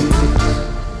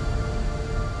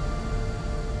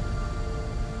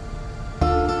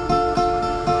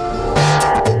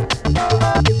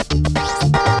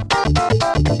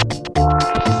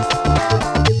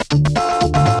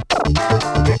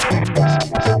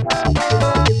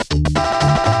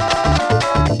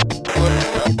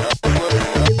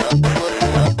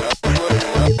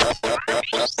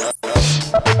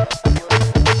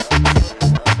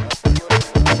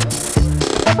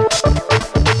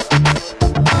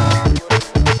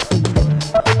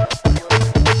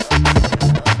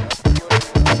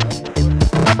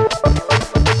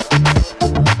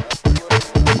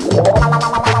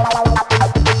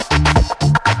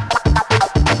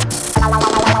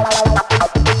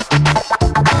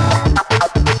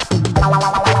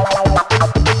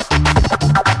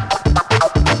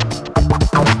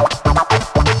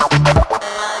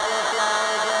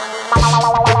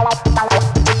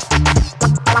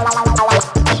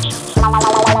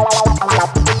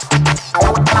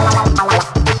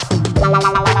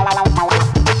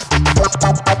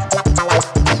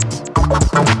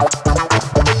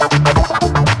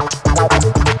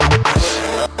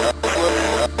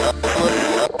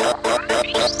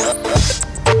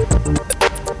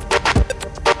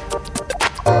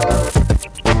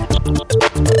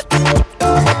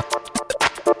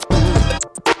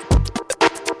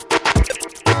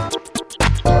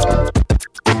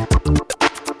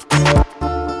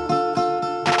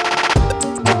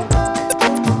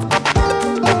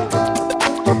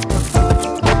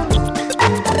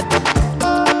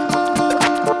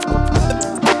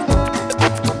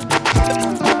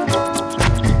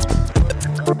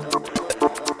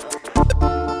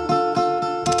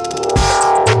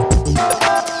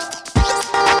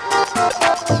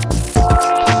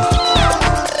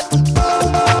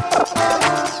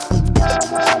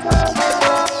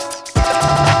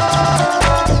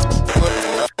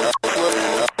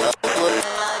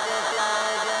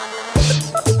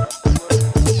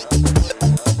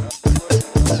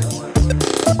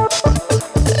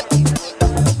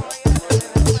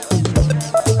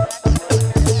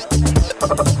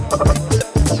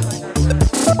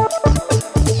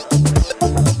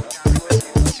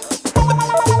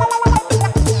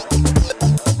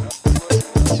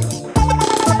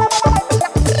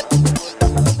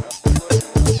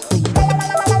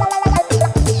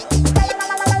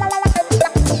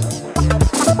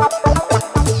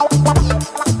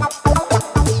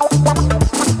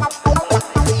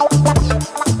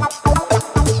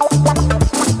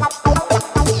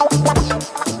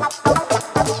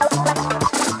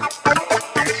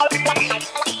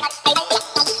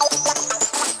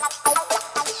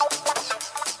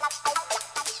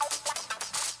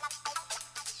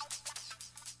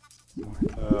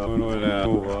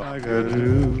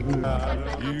 do.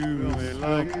 You may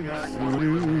like it,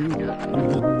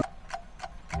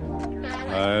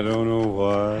 I don't know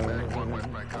why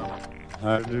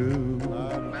I do.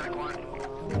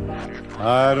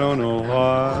 I don't know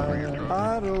why.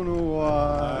 I don't know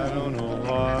why. I don't know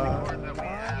why.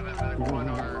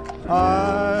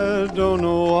 I don't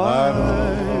know why.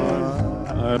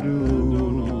 I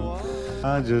do.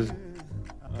 I just.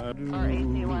 I do.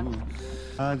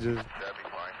 I just.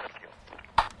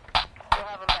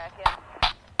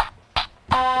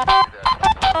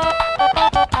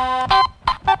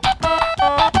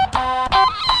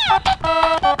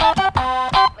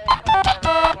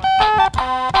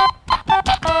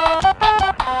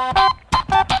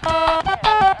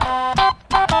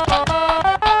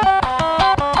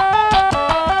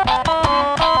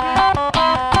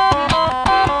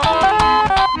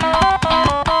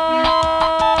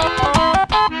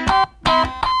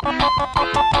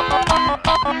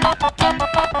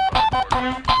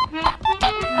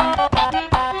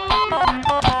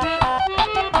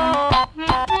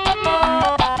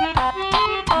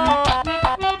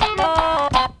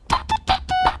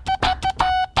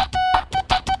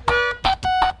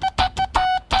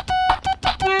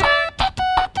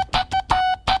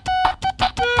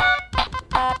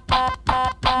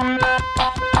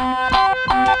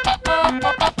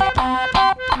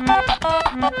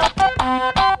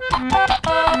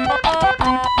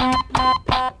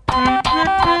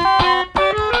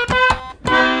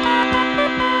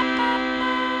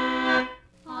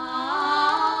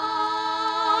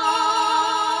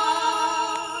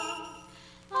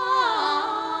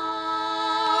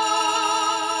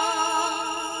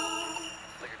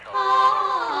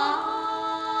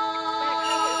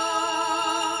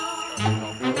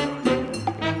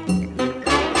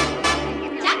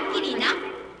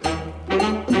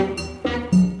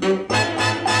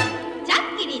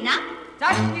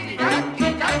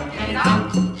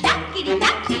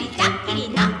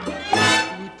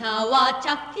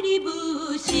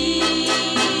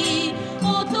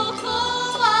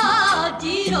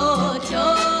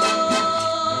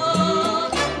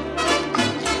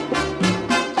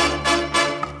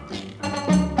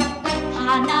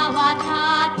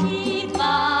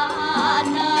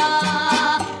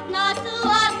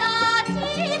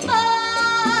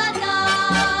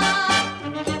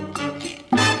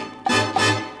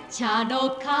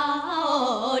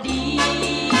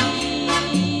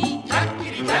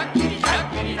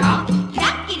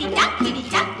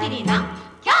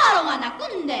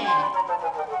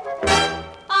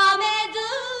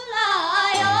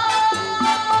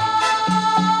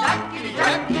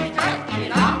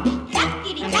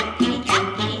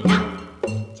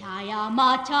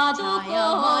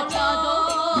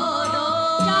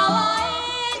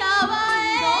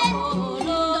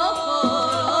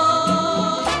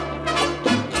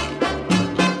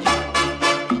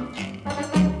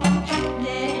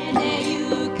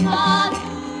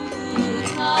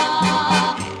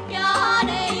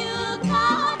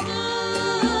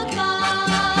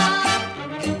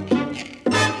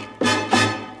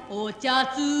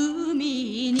 was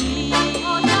dreaming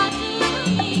for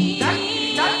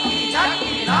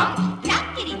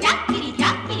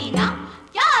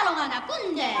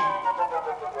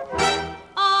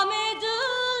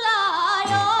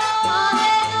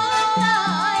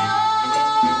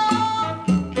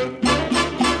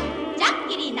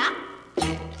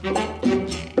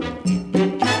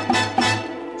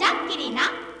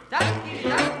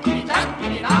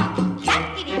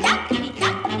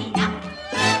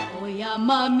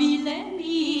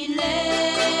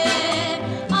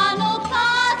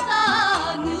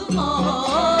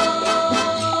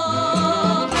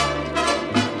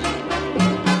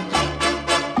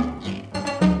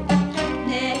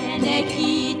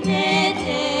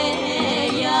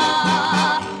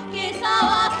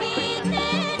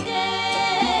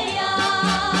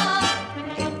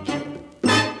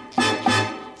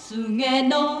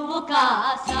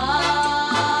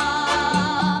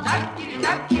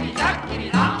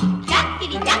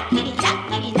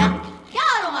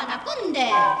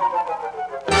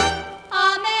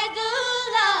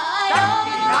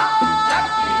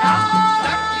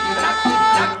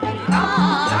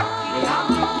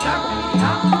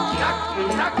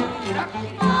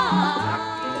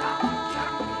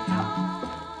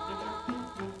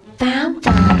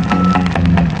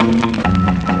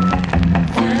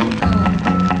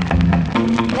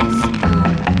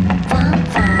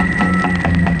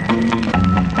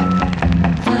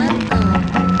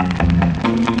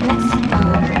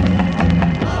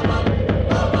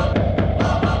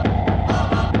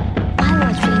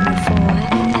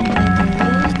and when the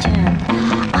news turned,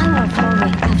 I was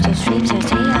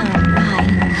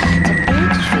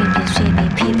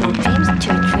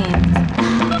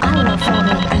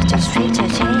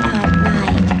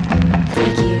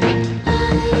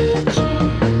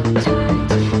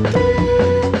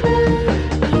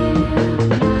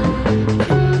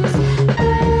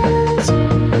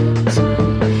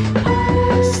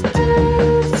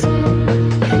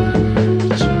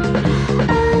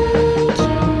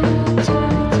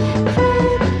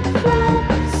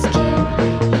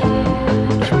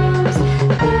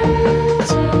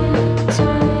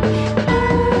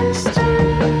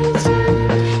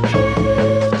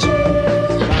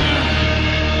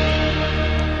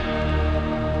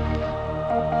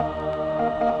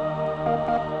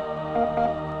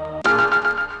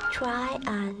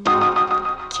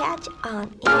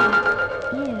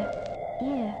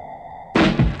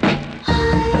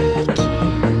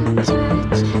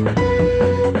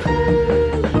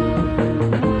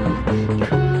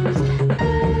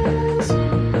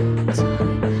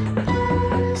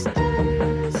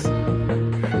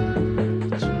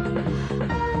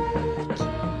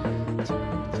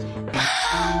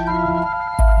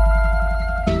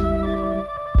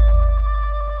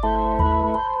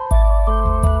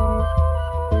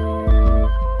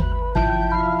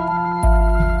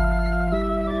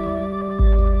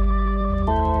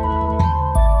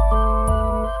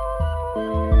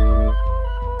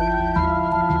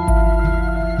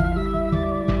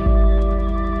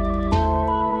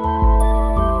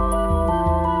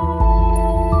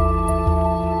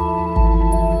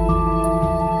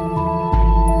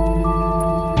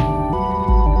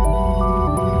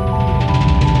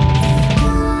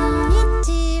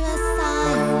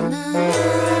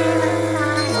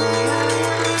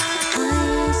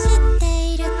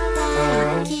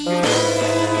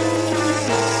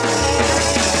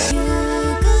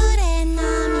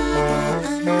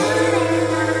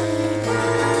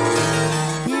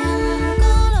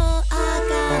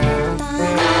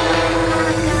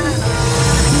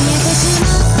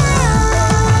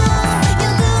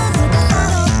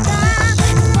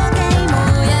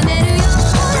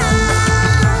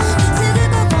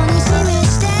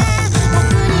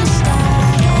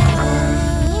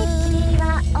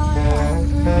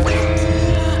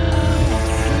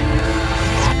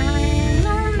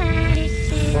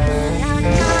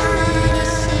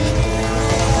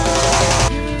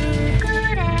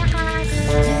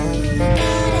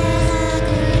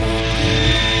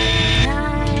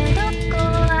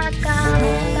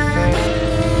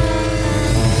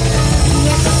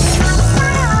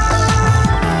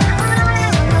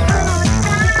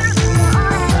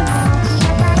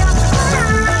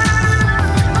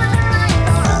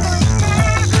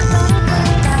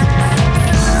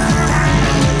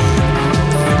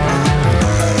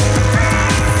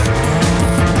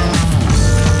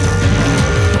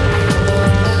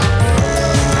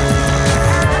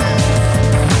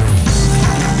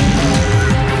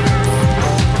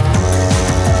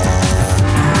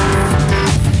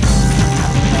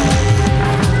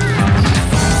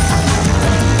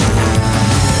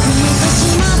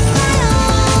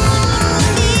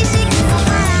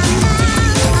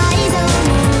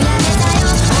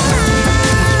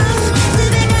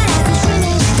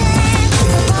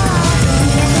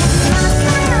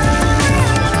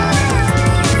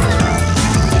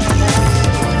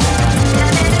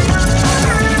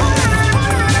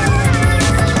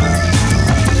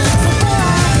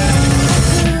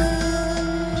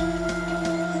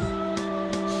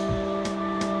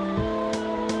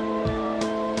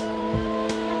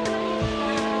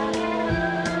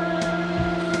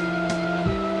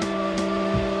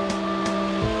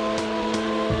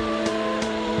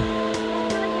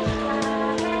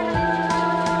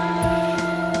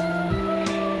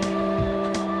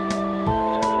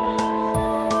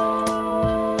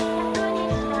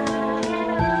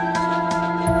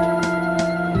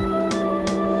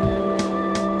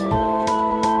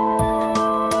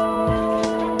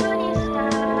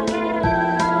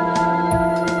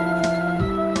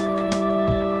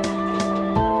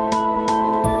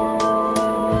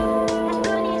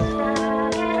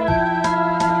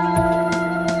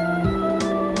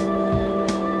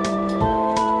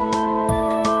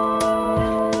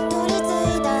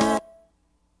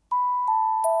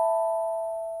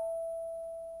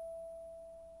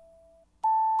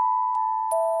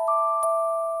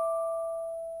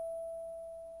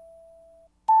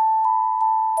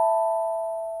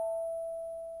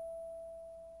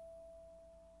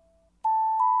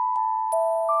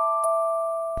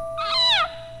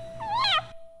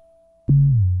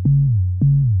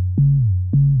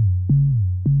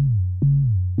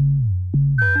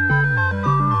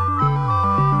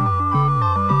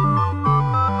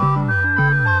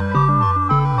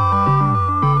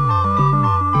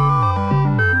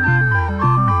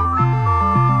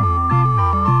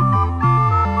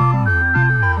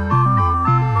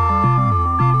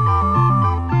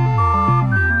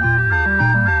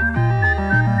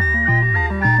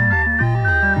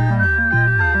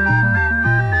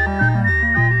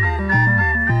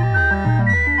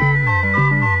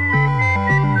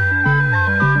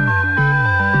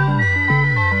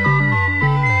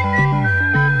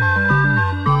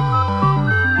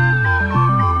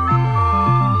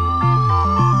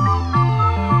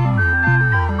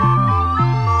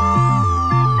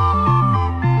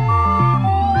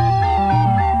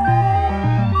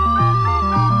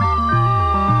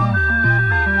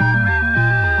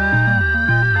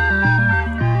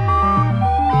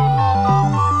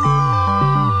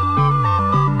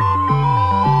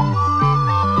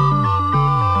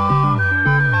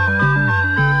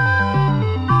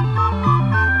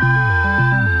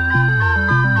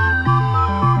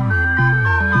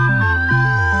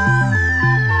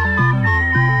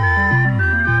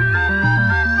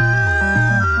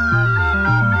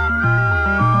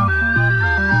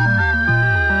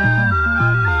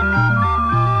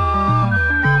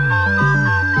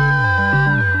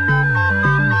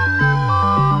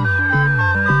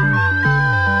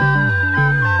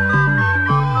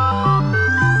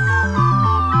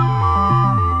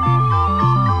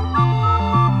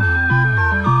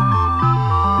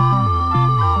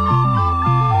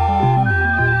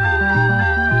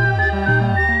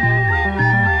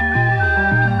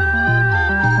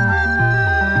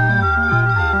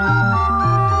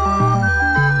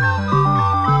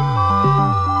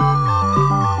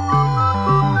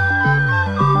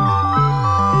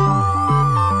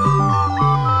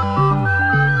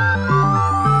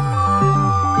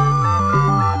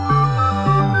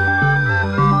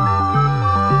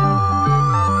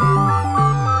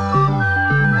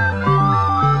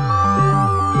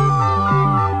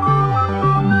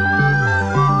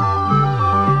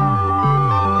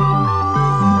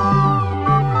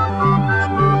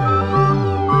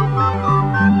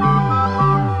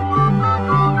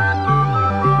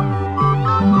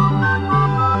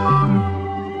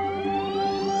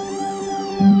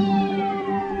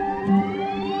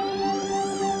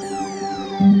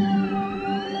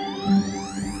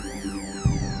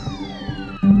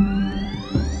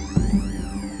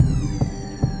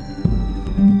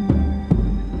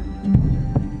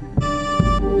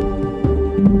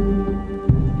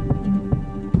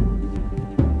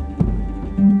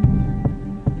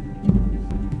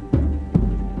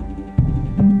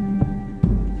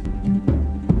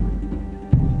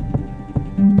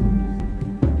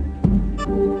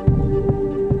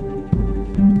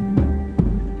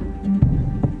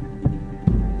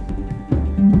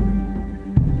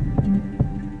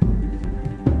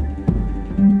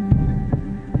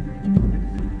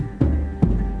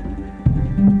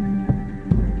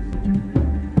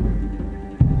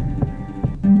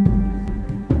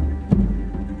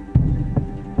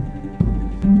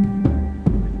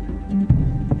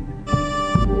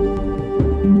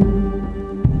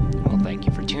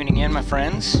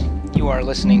friends. You are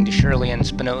listening to Shirley and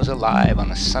Spinoza live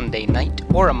on a Sunday night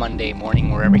or a Monday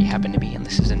morning, wherever you happen to be, and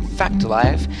this is in fact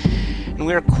live. And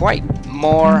we're quite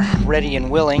more ready and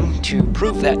willing to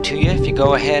prove that to you if you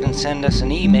go ahead and send us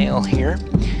an email here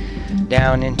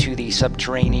down into the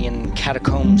subterranean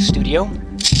catacomb studio.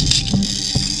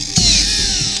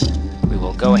 We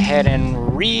will go ahead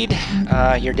and read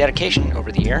your dedication over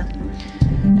the air.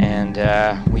 And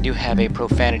we do have a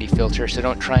profanity filter, so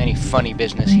don't try any funny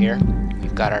business here.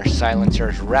 We've got our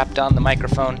silencers wrapped on the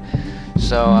microphone,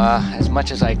 so as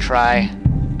much as I try,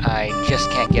 I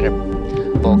just can't get a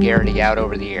vulgarity out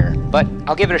over the air. But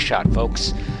I'll give it a shot,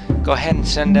 folks. Go ahead and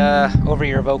send over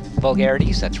your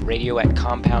vulgarities. That's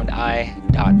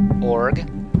radio@compoundI.org.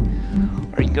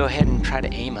 Or you can go ahead and try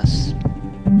to aim us.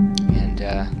 And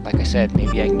like I said,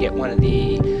 maybe I can get one of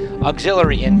the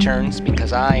auxiliary interns,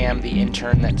 because I am the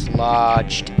intern that's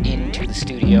lodged into the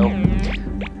studio.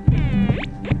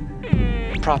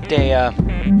 Propped a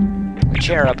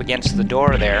chair up against the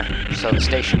door there, so the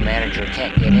station manager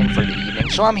can't get in for the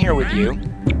evening. So I'm here with you.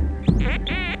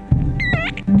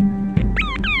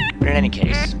 But in any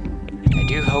case, I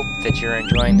do hope that you're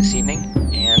enjoying this evening.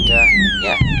 And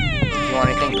yeah, if you want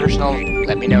anything personal,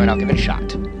 let me know and I'll give it a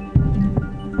shot.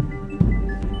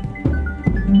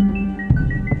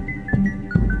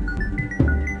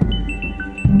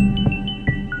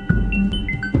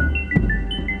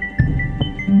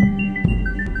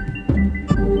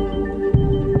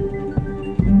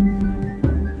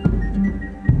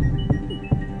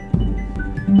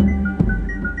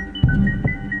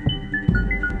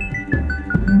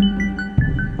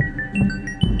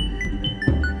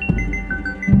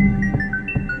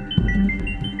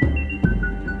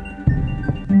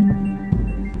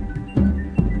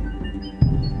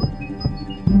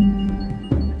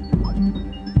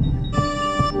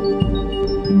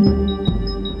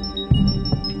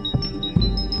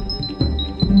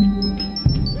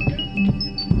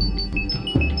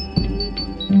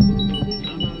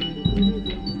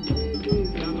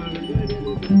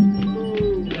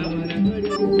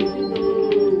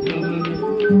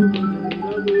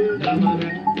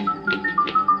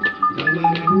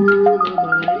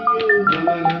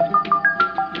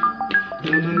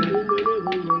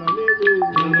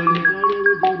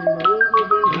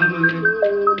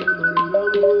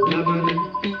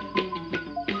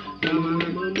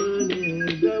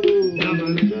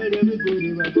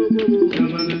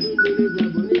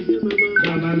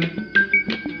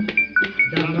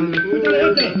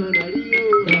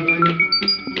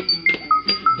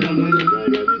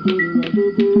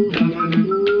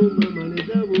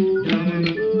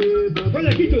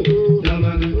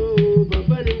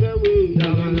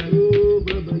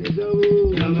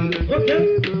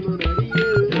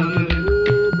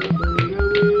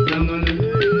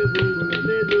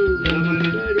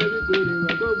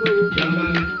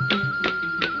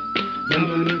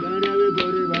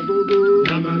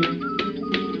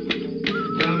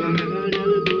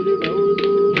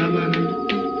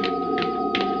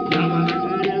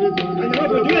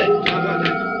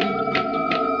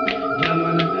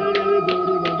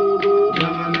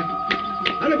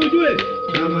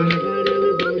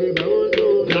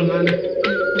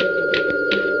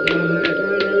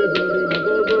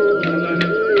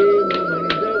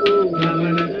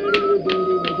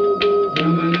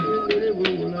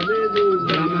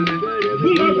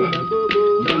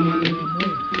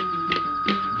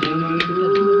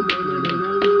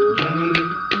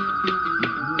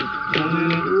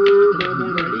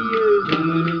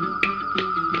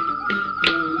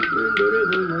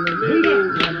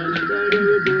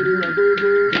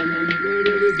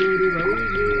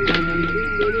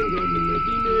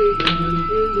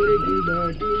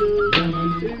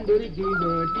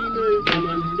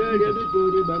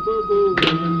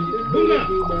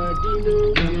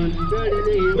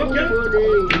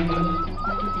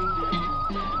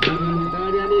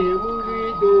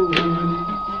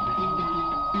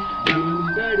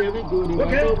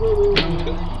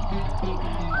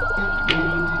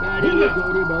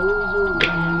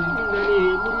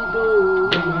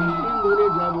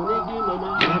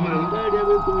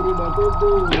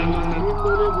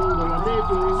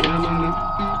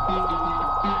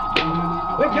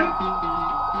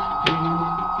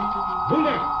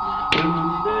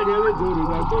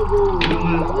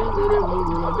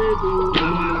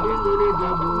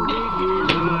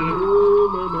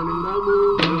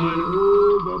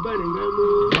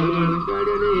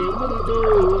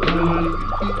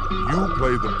 You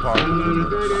play the part of the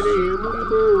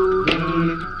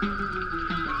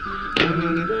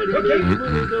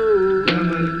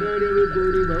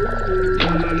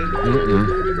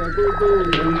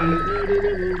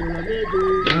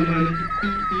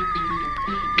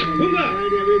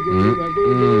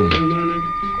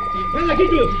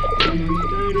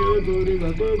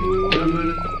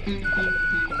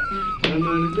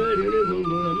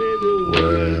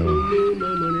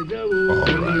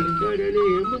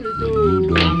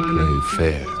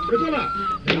Fair,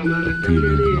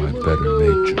 appealing to my better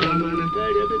nature. How am I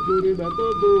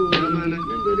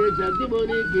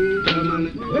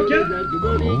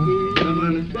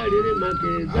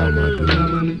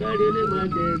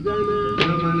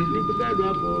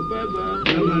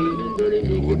doing?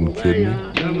 You wouldn't kid me?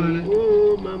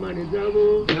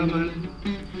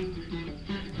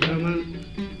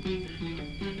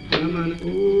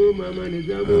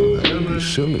 Well, that'd be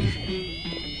silly.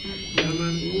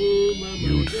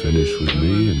 You'd finish with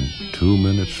me in 2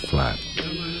 minutes flat,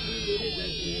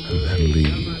 and then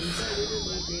leave.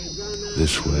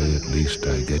 This way, at least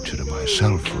I get you to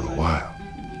myself for a while.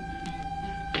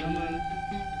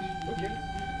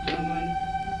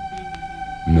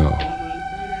 No,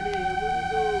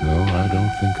 I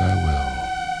don't think I will.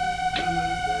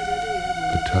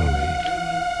 But tell me,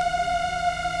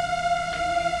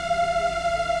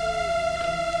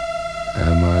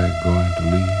 am I going to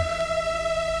leave?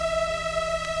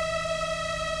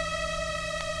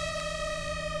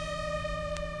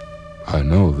 I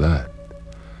know that.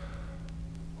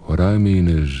 What I mean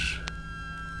is,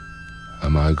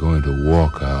 am I going to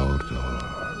walk out, or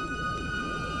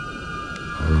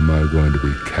am I going to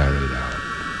be carried out?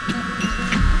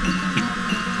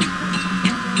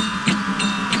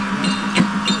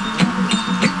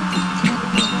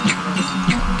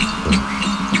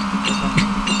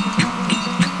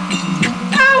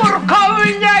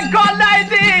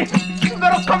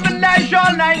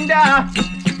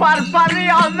 Parpar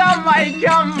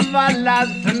yalamayken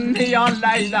vallatsın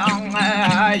yalaydan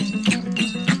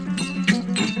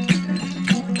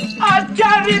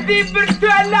Açarı di bir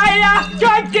tölaya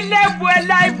köküne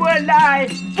bulay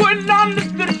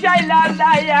Bunlanmıştır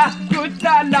şeylerlaya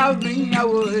Kusalavına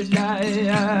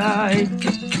ulay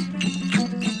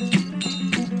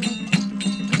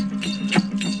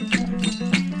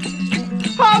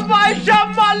Hava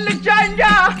şamallı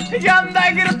çanga Yanda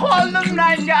gir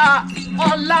kolumdan ya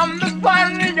Allah'ım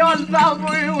parını yolsa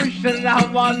buyuşun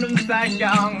havanım sen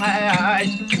yanay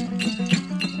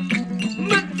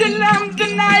Müslüm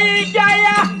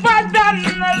dınayıgaya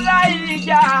badanını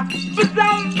rayıga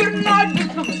Bizem bir nadı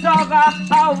sıksağa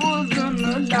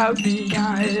havuzunu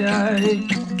labiyay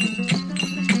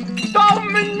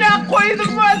Doğmunya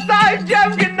koydum vasa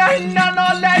cevginaynan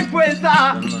olay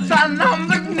fesa Sanam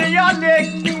bir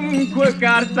niyalek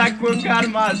kokarsa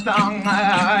kokarmasan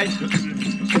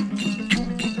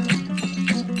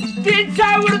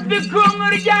Tijavurdu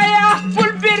kumurgaya,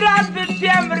 pulbiradı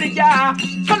temirga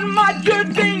Kılma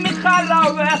cüdeyni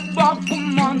kharawe,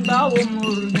 bakımanda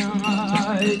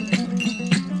umurgay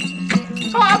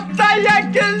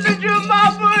Haftaya kildi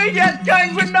cuma bu yetken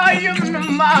günayım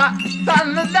numa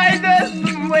Sanlıdaydı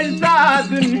sımvılsa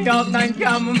dünyadan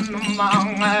kamım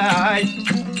numay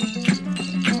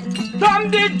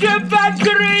Tam de cübbe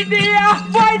sürüydü ya,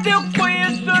 faydı kuyu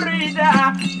sürüydü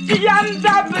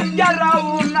Yanda bir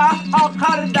yaravuna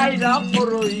akardayla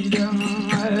kuruydu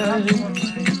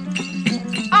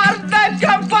Arda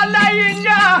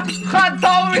kafalayınca,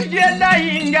 hatavuş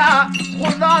yelayınca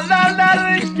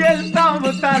Kudalarlar gel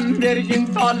tavutan bir gün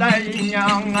tolayınca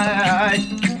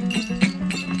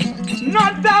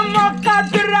Notama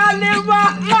kadrali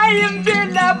vahmayım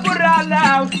bile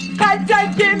buralav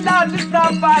Kaca kilalı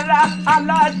sabara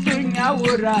alatına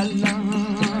vuralav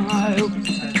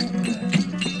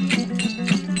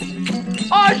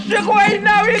Aşık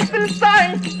oyna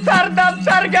bitirsen, sardan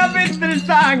sarga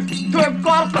bitirsen Tüp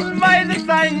korkulmaydı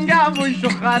sanga bu şu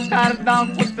hatardan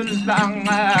kurtulsan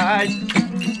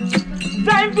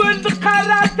Sen güldü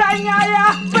karasan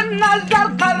ya, bir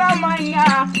nazar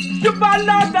karamaya Şu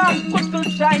baladan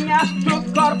kurtulsan ya,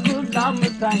 tüp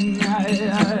korkuldamışsan ya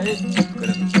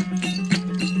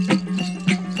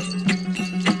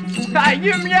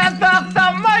Dayım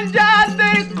yatakta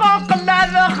mancadı,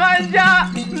 kokuları kanca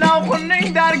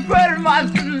Navhunin der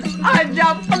görmezsin,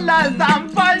 acap kılasam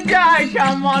panca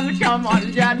Kemal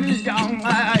canılcan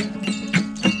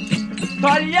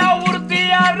Tolya vurdu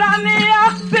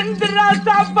yaranıya,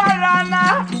 sindırasa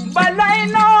barana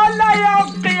Balayına olaya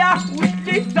kıya,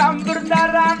 uçliysam bir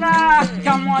darana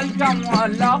Kemal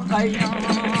akayım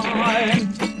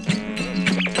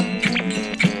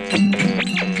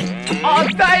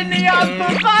Atayını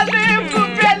yaptı kadim,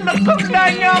 belli kımdan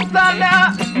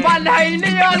yapsana Malhayını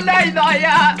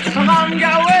yollaydaya,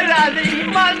 gamga veradı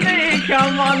imanı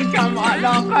Kemal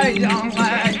akayım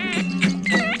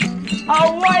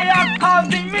هوايا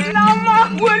قاضي من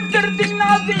نام والدردي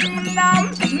ناضي من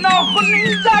نام ناخذني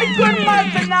زي كل ما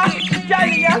تنام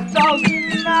جاي يصابي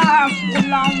من نام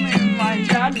ولا من ما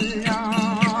جالي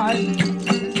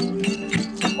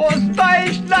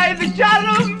استايش لاي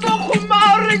بجرم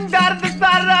بخمار درد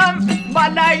سرم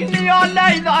بلايني يا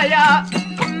ليلايا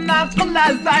قمنا قلا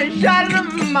زي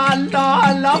شرم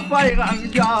الله لا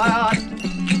فيغم جات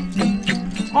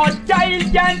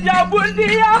Hotel ganja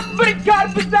buraya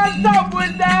berkar besar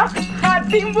sabuda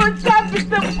khatim buta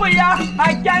bitpuya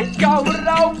akan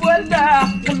kawra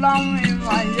wala ulang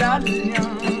mayalnya.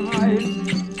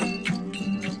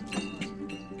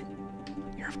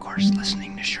 You're of course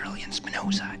listening to Shirley and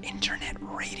Spinoza Internet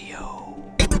Radio.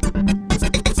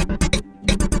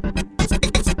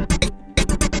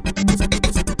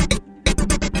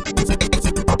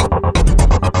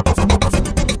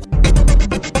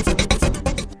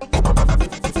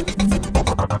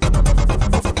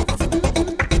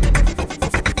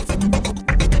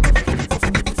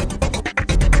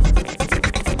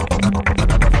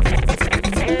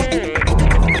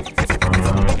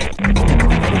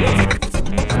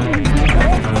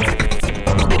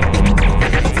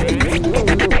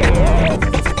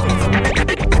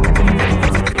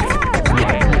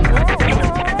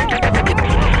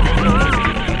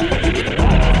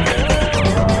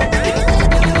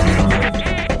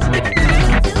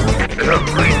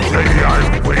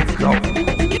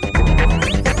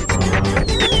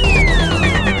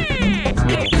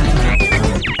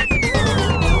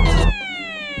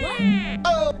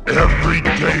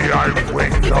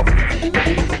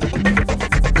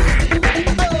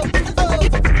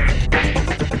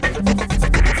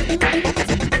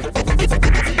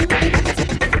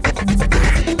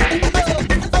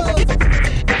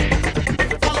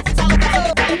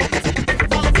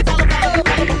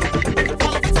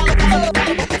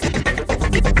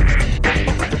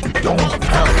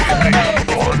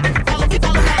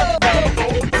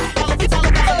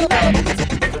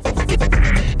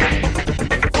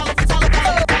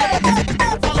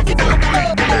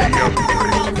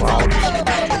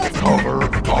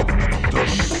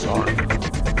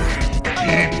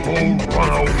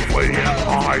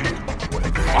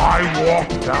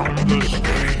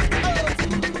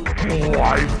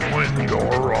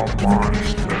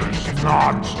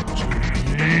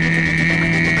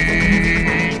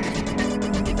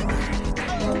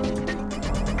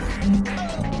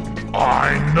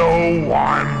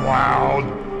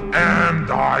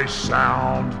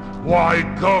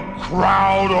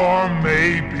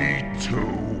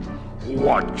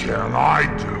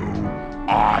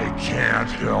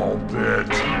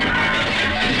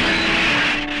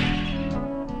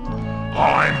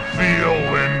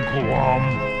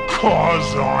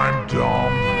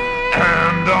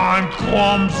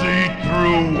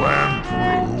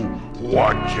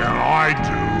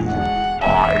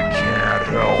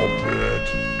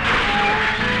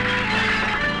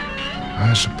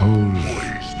 I suppose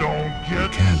you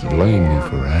can't blame me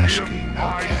for asking,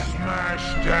 now can you? Smash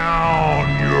down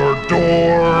your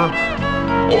door,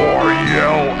 or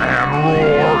yell and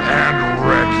roar and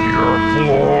wreck your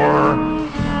floor.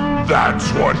 That's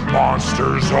what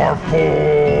monsters are for.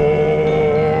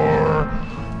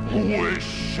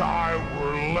 Wish I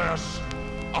were less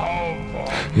of a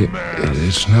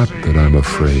It's not that I'm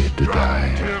afraid to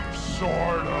die.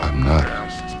 I'm not.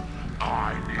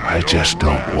 I just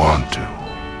don't want to.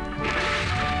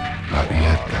 Not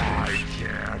yet, that is. I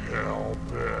can't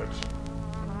help it.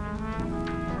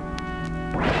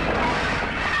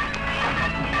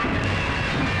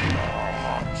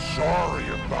 I'm sorry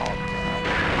about that.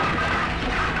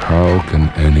 How can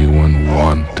anyone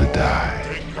want to die?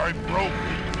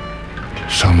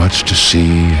 So much to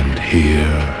see and hear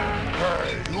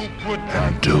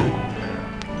and do.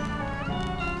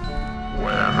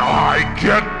 When I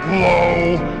get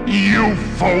low, you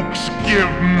folks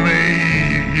give me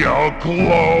a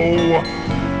glow.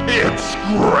 It's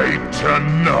great to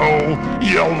know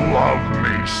you love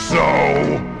me so.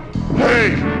 Hey,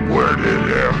 where did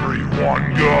everyone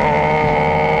go?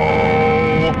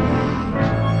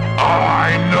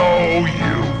 I know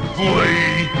you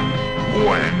flee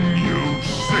when you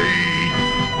see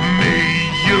me.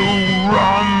 You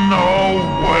run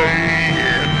away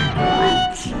in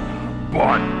groups,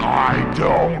 but I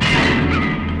don't.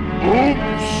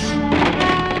 Oops.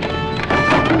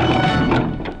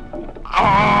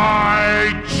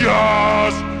 I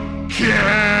just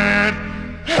can't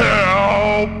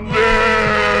help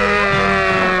it.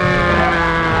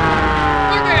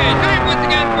 Okay, time once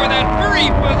again for that furry,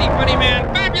 fuzzy, funny man,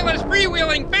 fabulous,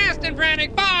 freewheeling, fast and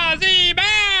frantic, Fozzie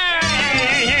Bear!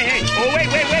 Hey. Oh, wait,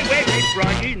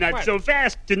 Froggy. Now What? so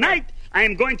fast. Tonight, I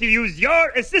am going to use your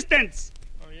assistance.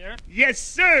 Oh, yeah? Yes,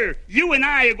 sir. You and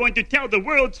I are going to tell the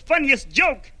world's funniest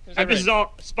joke. Is that This right? is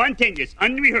all spontaneous,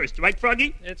 unrehearsed, right,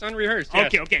 Froggy? It's unrehearsed,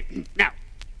 yes. Okay. Now,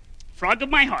 Frog of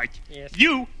my heart, Yes.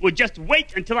 you will just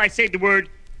wait until I say the word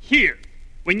here.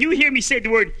 When you hear me say the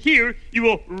word here, you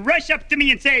will rush up to me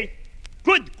and say,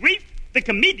 "Good grief, the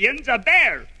comedian's a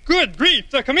bear." Good grief,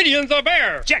 the comedian's a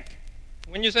bear. Check.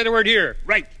 When you say the word here.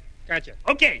 Right. Gotcha.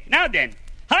 Okay, now then.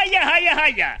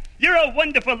 Hiya. You're a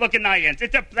wonderful looking audience.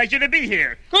 It's a pleasure to be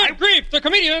here. Good grief, the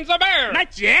comedian's a bear.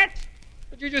 Not yet.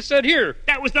 But you just said here.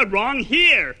 That was the wrong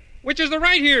here. Which is the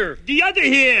right here? The other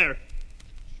here.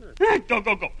 Sure. Go.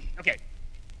 Okay.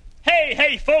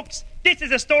 Hey, folks. This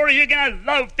is a story you're going to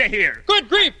love to hear. Good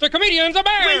grief, the comedian's a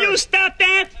bear. Will you stop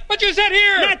that? But you said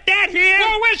here. Not that here.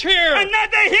 No, which here?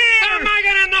 Another here. How am I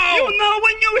going to know? You'll know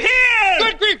when you hear.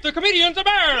 Good grief, the comedian's a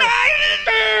bear.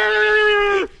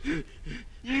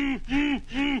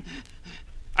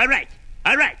 All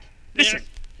right. Listen. Yes.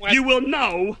 What? You will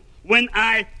know when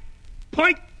I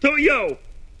point to you.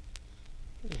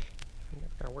 I'm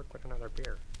never going to work with another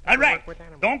bear. All right.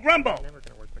 Don't grumble. I'm never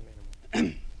going to work with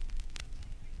animals.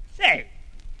 Say,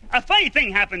 a funny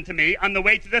thing happened to me on the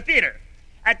way to the theater.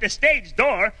 At the stage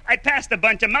door, I passed a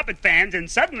bunch of Muppet fans, and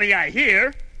suddenly I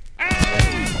hear...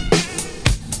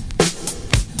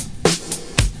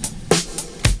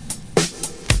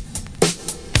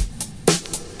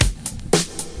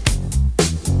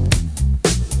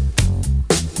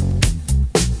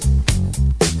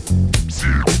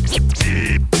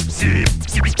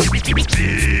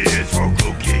 C is for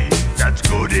cookie, that's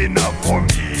good enough for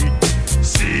me.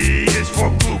 C is for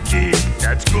cookie,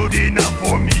 that's good enough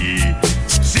for me.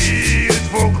 C is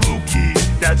for cookie,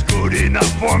 that's good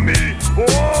enough for me.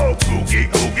 Oh, cookie,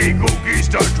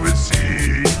 starts with C.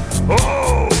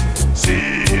 Oh, C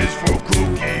is for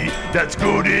cookie, that's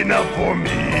good enough for me.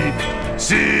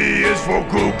 C is for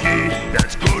cookie,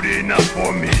 that's good enough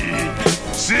for me.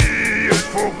 C is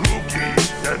for cookie,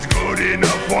 that's good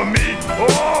enough for me.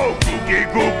 Oh, cookie,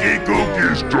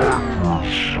 start.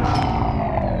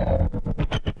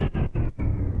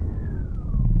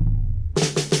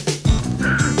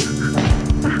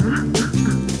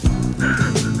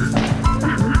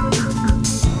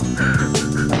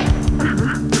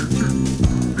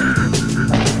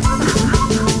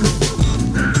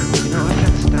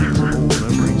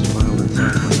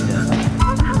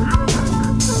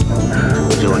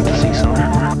 Would you like to see some?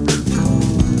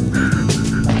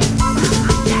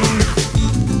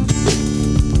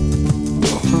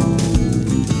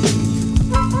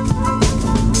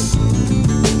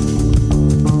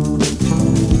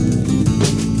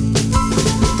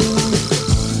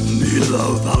 Me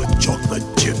love how chocolate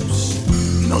chips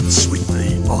melt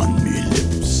sweetly on me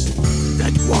lips.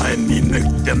 That's why me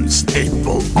make them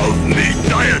staple of me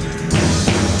diet.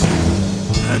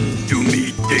 And to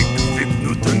me take 5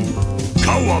 Newton,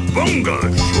 cowabunga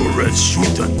sure as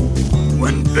shootin'.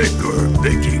 When baker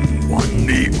baking one,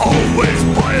 me always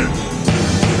buy it.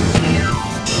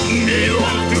 Me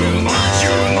want to munch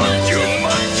you,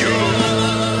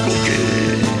 cookie.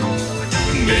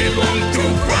 Me want to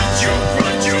crunch you,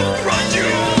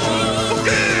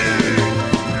 cookie.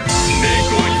 Me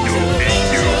going to eat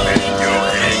you,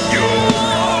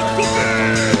 cookie.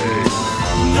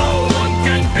 No one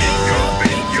can beat you.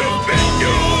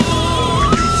 Oh,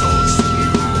 you so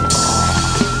smooth.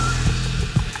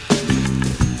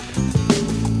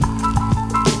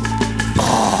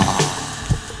 Ah.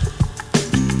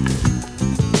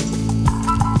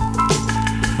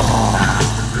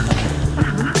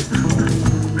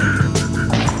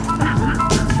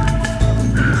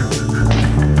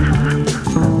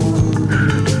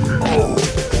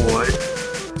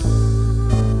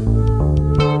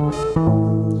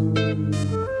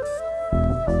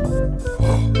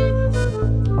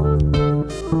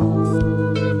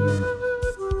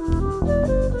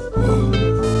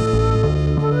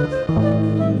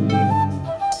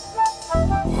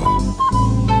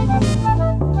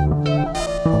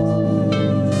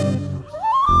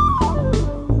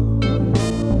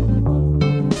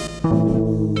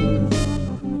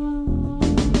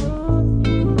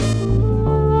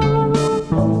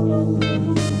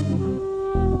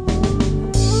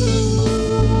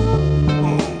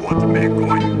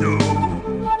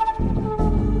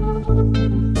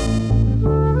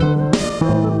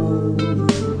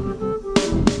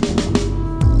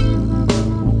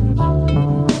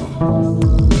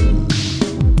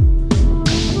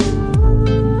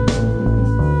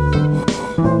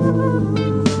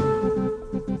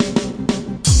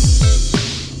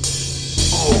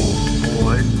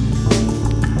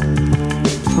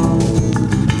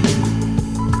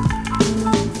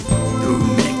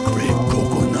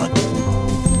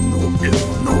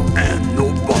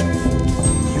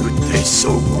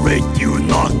 great, you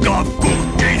knock off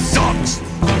cookie socks.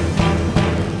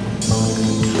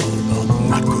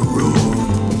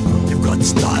 Macaroon, you've got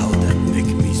style that make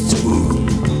me swoon.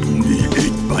 Be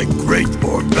eat by crate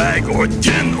or bag or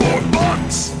tin or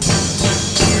box.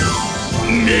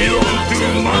 Meal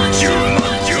too much,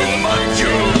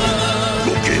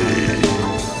 cookie.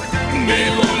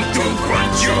 Meal too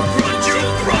crunch you.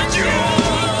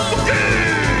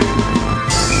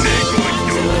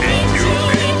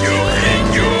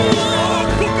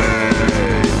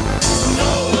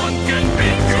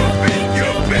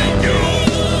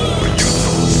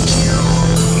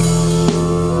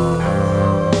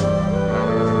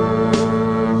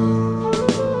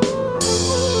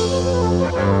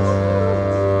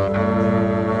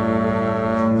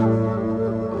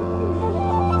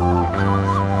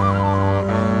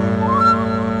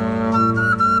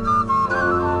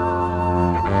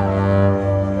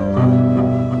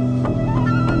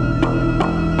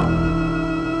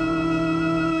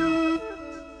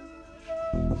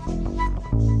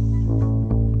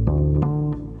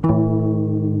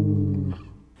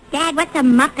 What's a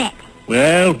Muppet?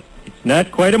 Well, it's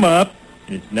not quite a mop,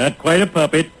 and it's not quite a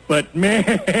puppet, but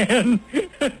man...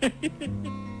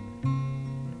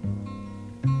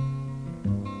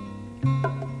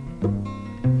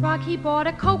 Frog, he bought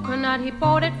a coconut, he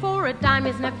bought it for a dime.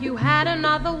 His nephew had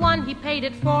another one, he paid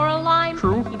it for a lime.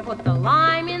 True. He put the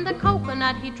lime in the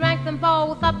coconut, he drank them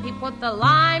both up. He put the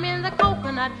lime in the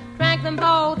coconut, drank them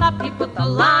both up. He put the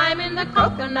lime in the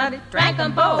coconut, drank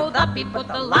them both up. He put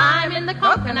the lime in the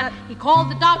coconut. He called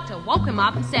the doctor, woke him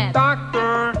up and said,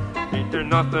 Doctor, ain't there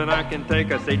nothing I can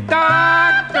take? I say,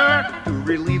 Doctor, to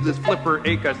relieve this flipper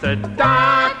ache. I said,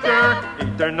 Doctor,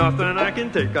 ain't there nothing I can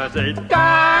take? I say,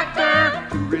 Doctor,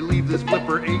 to relieve this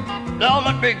flipper ache. Now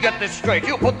let me get this straight.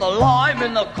 You put the lime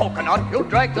in the coconut, you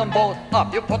drank them both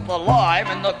up. You put the lime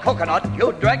in the coconut,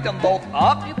 you drank them both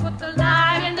up. You put the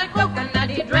lime in the coconut,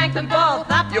 he drank them both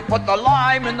up. You put the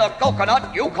lime in the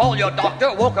coconut, you call your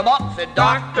doctor, woke him up, said,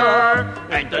 Doctor,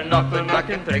 ain't there nothing I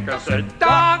can take? I said,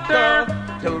 Doctor,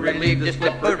 to relieve this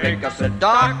flipper ache. I said,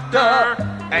 Doctor,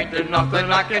 ain't there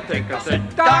nothing I can take? I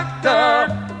said,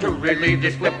 Doctor, to relieve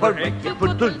this flipper ache. You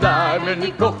put the lime in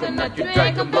the coconut, you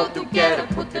drank them both together.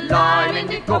 Put the lime in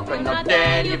the coconut,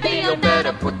 then you feel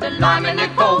better. Put the lime in the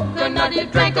coconut, you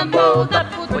drank them both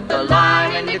up. Put the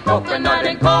lime in the coconut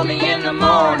and call me in the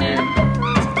morning.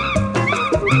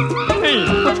 Hey,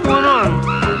 what's going on?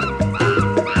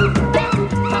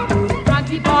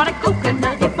 He bought a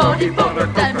coconut, he bought it for a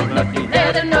dime. He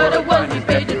had another one, he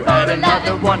paid it for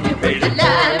another one. He put the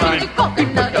lime in the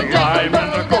coconut, he drank them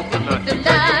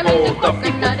both up.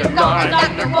 He put the lime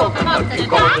in the coconut, he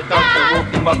called the doctor,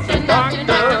 woke him up, said, Doctor,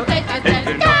 said, nothing I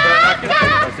can take.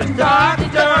 I said, Doctor,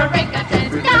 Doctor, I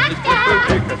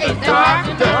said,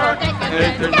 Doctor,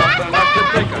 ain't there nothing I can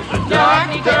take? I said,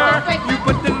 Doctor, you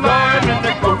put the lime in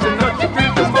the coconut, you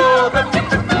drink them both up. You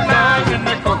put the lime in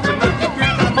the coconut, you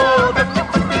drink them both up. You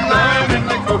put the lime in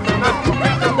the coconut, you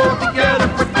drink them both together.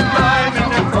 Put the lime in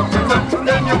the coconut,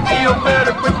 then you feel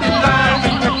better. Put the lime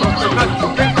in the coconut, you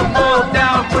drink them both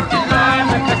down. Put the lime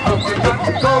in the coconut,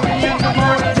 call me in the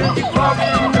morning. If you call me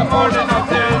in the morning, I'll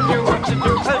tell you what to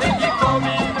do. If you call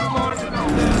me in the morning, I'll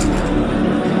tell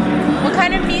you. What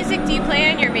kind of music do you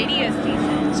play on your radio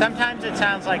station? Sometimes it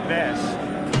sounds like this.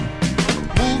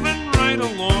 Moving right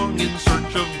along in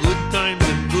search of good times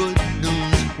and good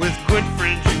news. With good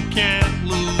friends you can't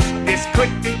lose. This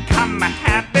could become a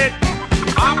habit.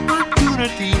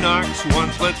 Opportunity knocks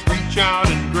once, let's reach out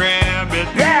and grab it.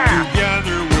 Yeah!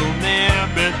 Together we'll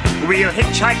nab it. We'll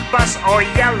hitchhike, bus, or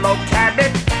yellow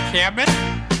cabin. Cabin?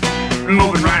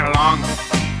 Moving right along.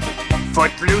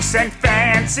 Footloose and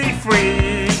fancy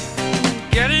free.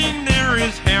 Getting there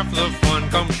is half the fun,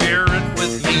 come share it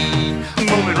with me.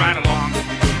 Moving right along.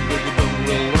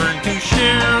 We'll learn to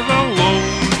share the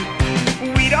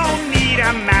load. We don't need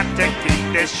a map to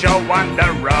keep this show on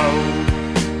the road.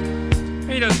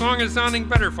 Hey, the song is sounding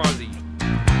better, Fuzzy.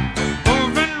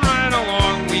 Moving right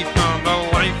along, we found a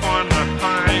life on the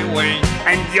highway.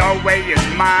 And your way is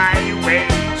my way.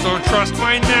 So trust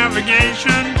my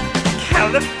navigation.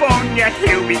 California,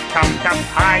 here we come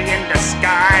high in the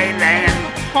skyland.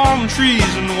 Palm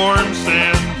trees and warm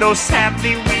sand. Though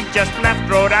sadly we just left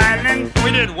Rhode Island.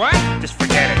 We did what? Just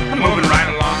forget it, I'm moving right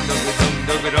along.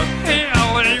 Hey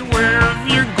LA, where have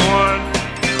you gone?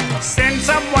 Send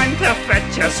someone to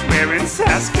fetch us, we're in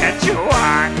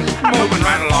Saskatchewan. I'm moving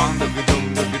right along.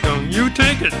 You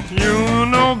take it, you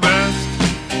know best.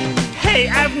 Hey,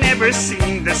 I've never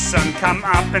seen the sun come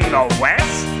up in the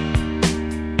west.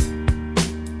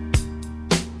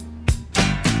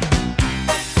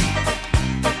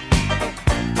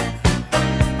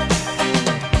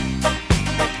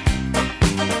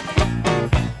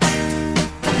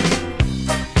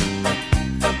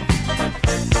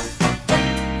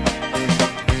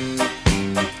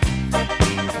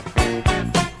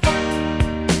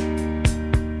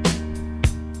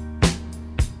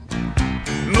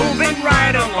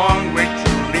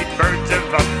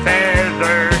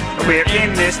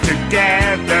 this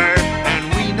together.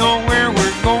 And we know where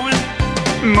we're going.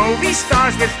 Movie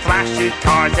stars with flashy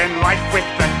cars and life with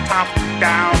the top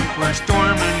down. We're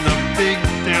storming the big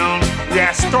town.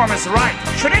 Yeah, storm is right.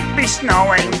 Should it be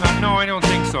snowing? No, I don't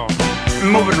think so.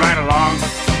 Moving right along.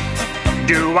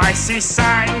 Do I see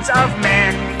signs of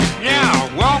men?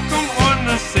 Yeah, welcome on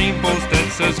the same post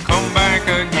that says come back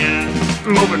again.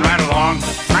 Moving right along.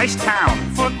 Nice town.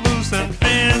 Footloose and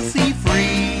fancy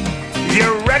free.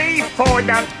 You ready for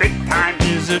the big time?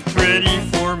 Is it ready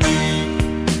for me?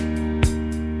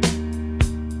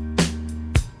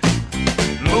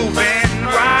 Moving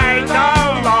right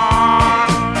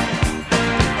along.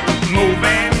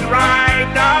 Moving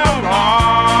right along.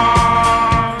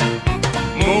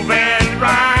 Moving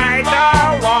right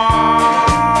along.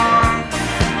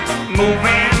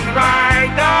 Moving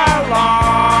right along.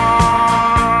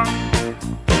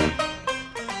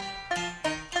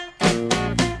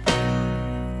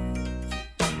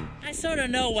 I sort of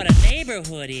know what a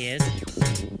neighborhood is,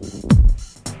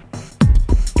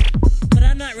 but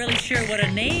I'm not really sure what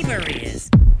a neighbor is.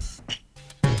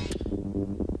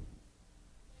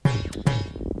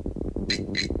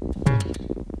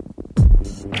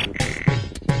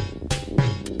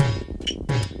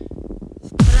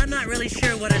 But I'm not really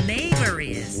sure what a neighbor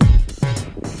is.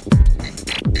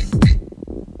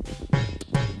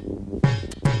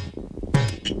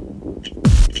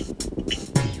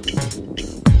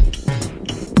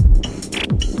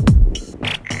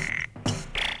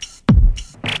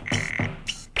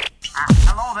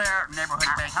 Hello there, neighborhood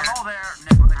baker. Hello there,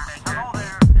 neighborhood baker. Hello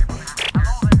there, neighborhood baker.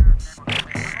 Hello there,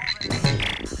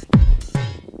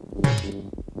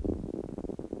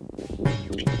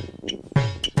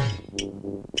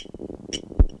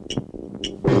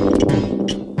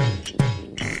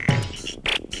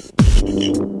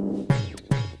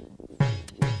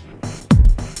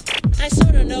 I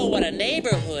sort of know what a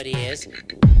neighborhood is,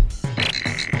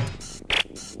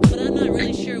 but I'm not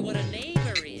really sure what a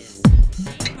neighbor is.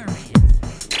 Neighbor is.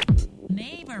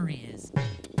 Neighbor is.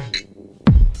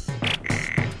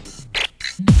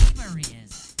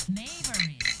 Neighbor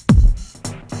is.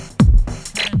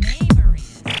 What a neighbor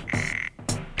is.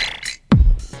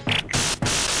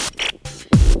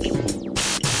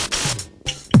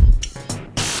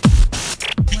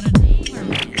 What a neighbor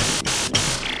is.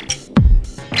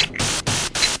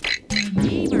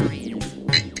 Neighbor is.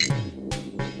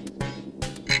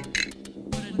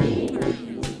 What a neighbor is.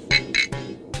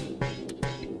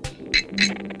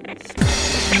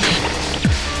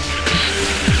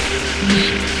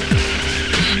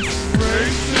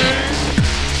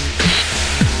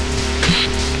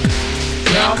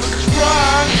 Down the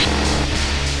track,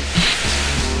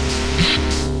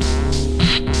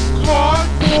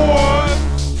 cardboard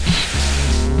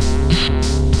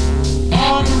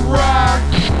on the rack,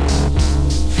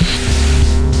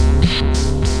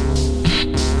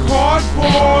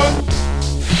 cardboard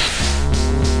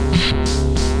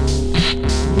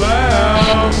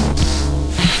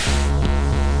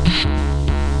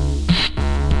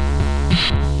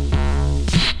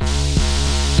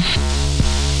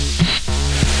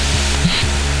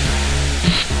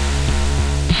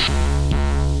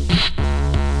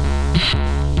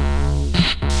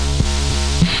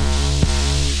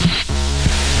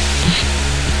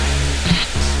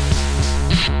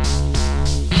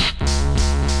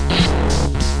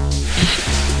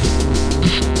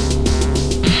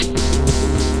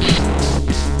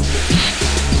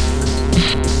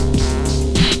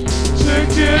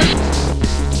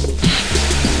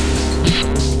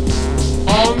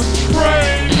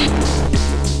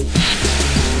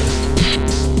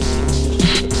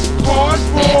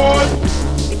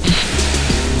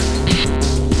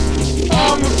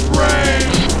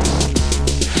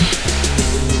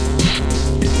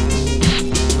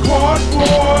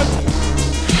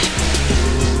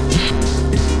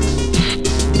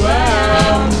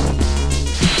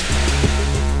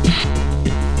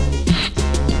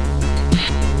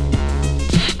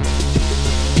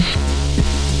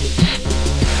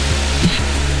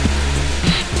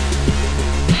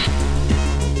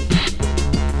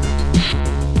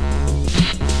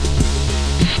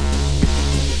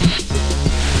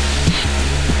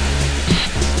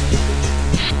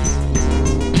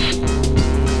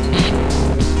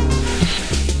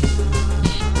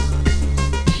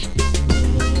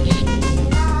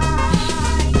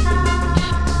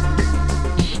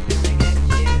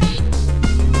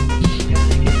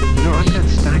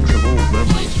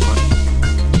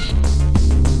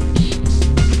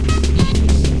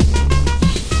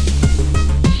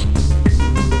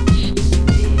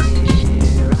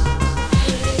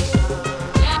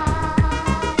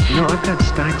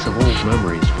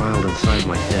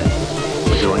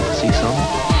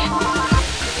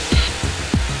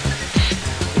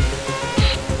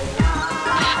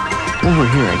Over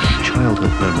here, I get childhood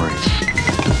memories.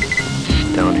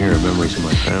 Down here are memories of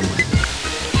my family.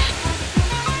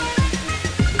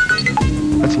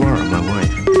 That's Laura, my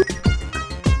wife.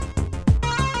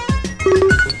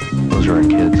 Those are our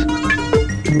kids.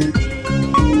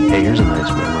 Hey, here's a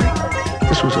nice memory.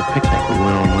 This was a picnic we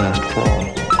went on last fall.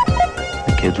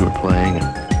 The kids were playing,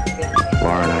 and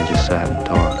Laura and I just sat and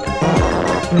talked.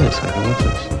 Wait a second, what's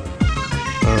this?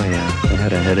 Oh yeah, I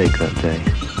had a headache that day.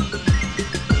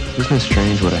 Isn't it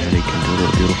strange what a headache can do to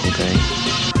a beautiful day?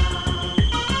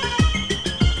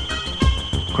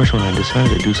 Of course, when I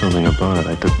decided to do something about it,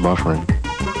 I took buffering.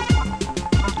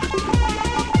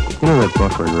 You know that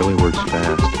buffering really works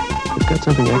fast. It's got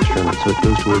something extra in it, so it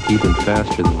goes to work even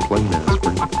faster than plain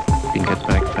aspirin. You can get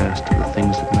back fast to the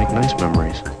things that make nice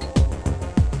memories.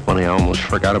 Funny, I almost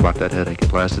forgot about that headache.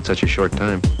 It lasted such a short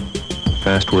time.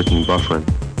 Fast-working buffering.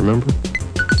 Remember?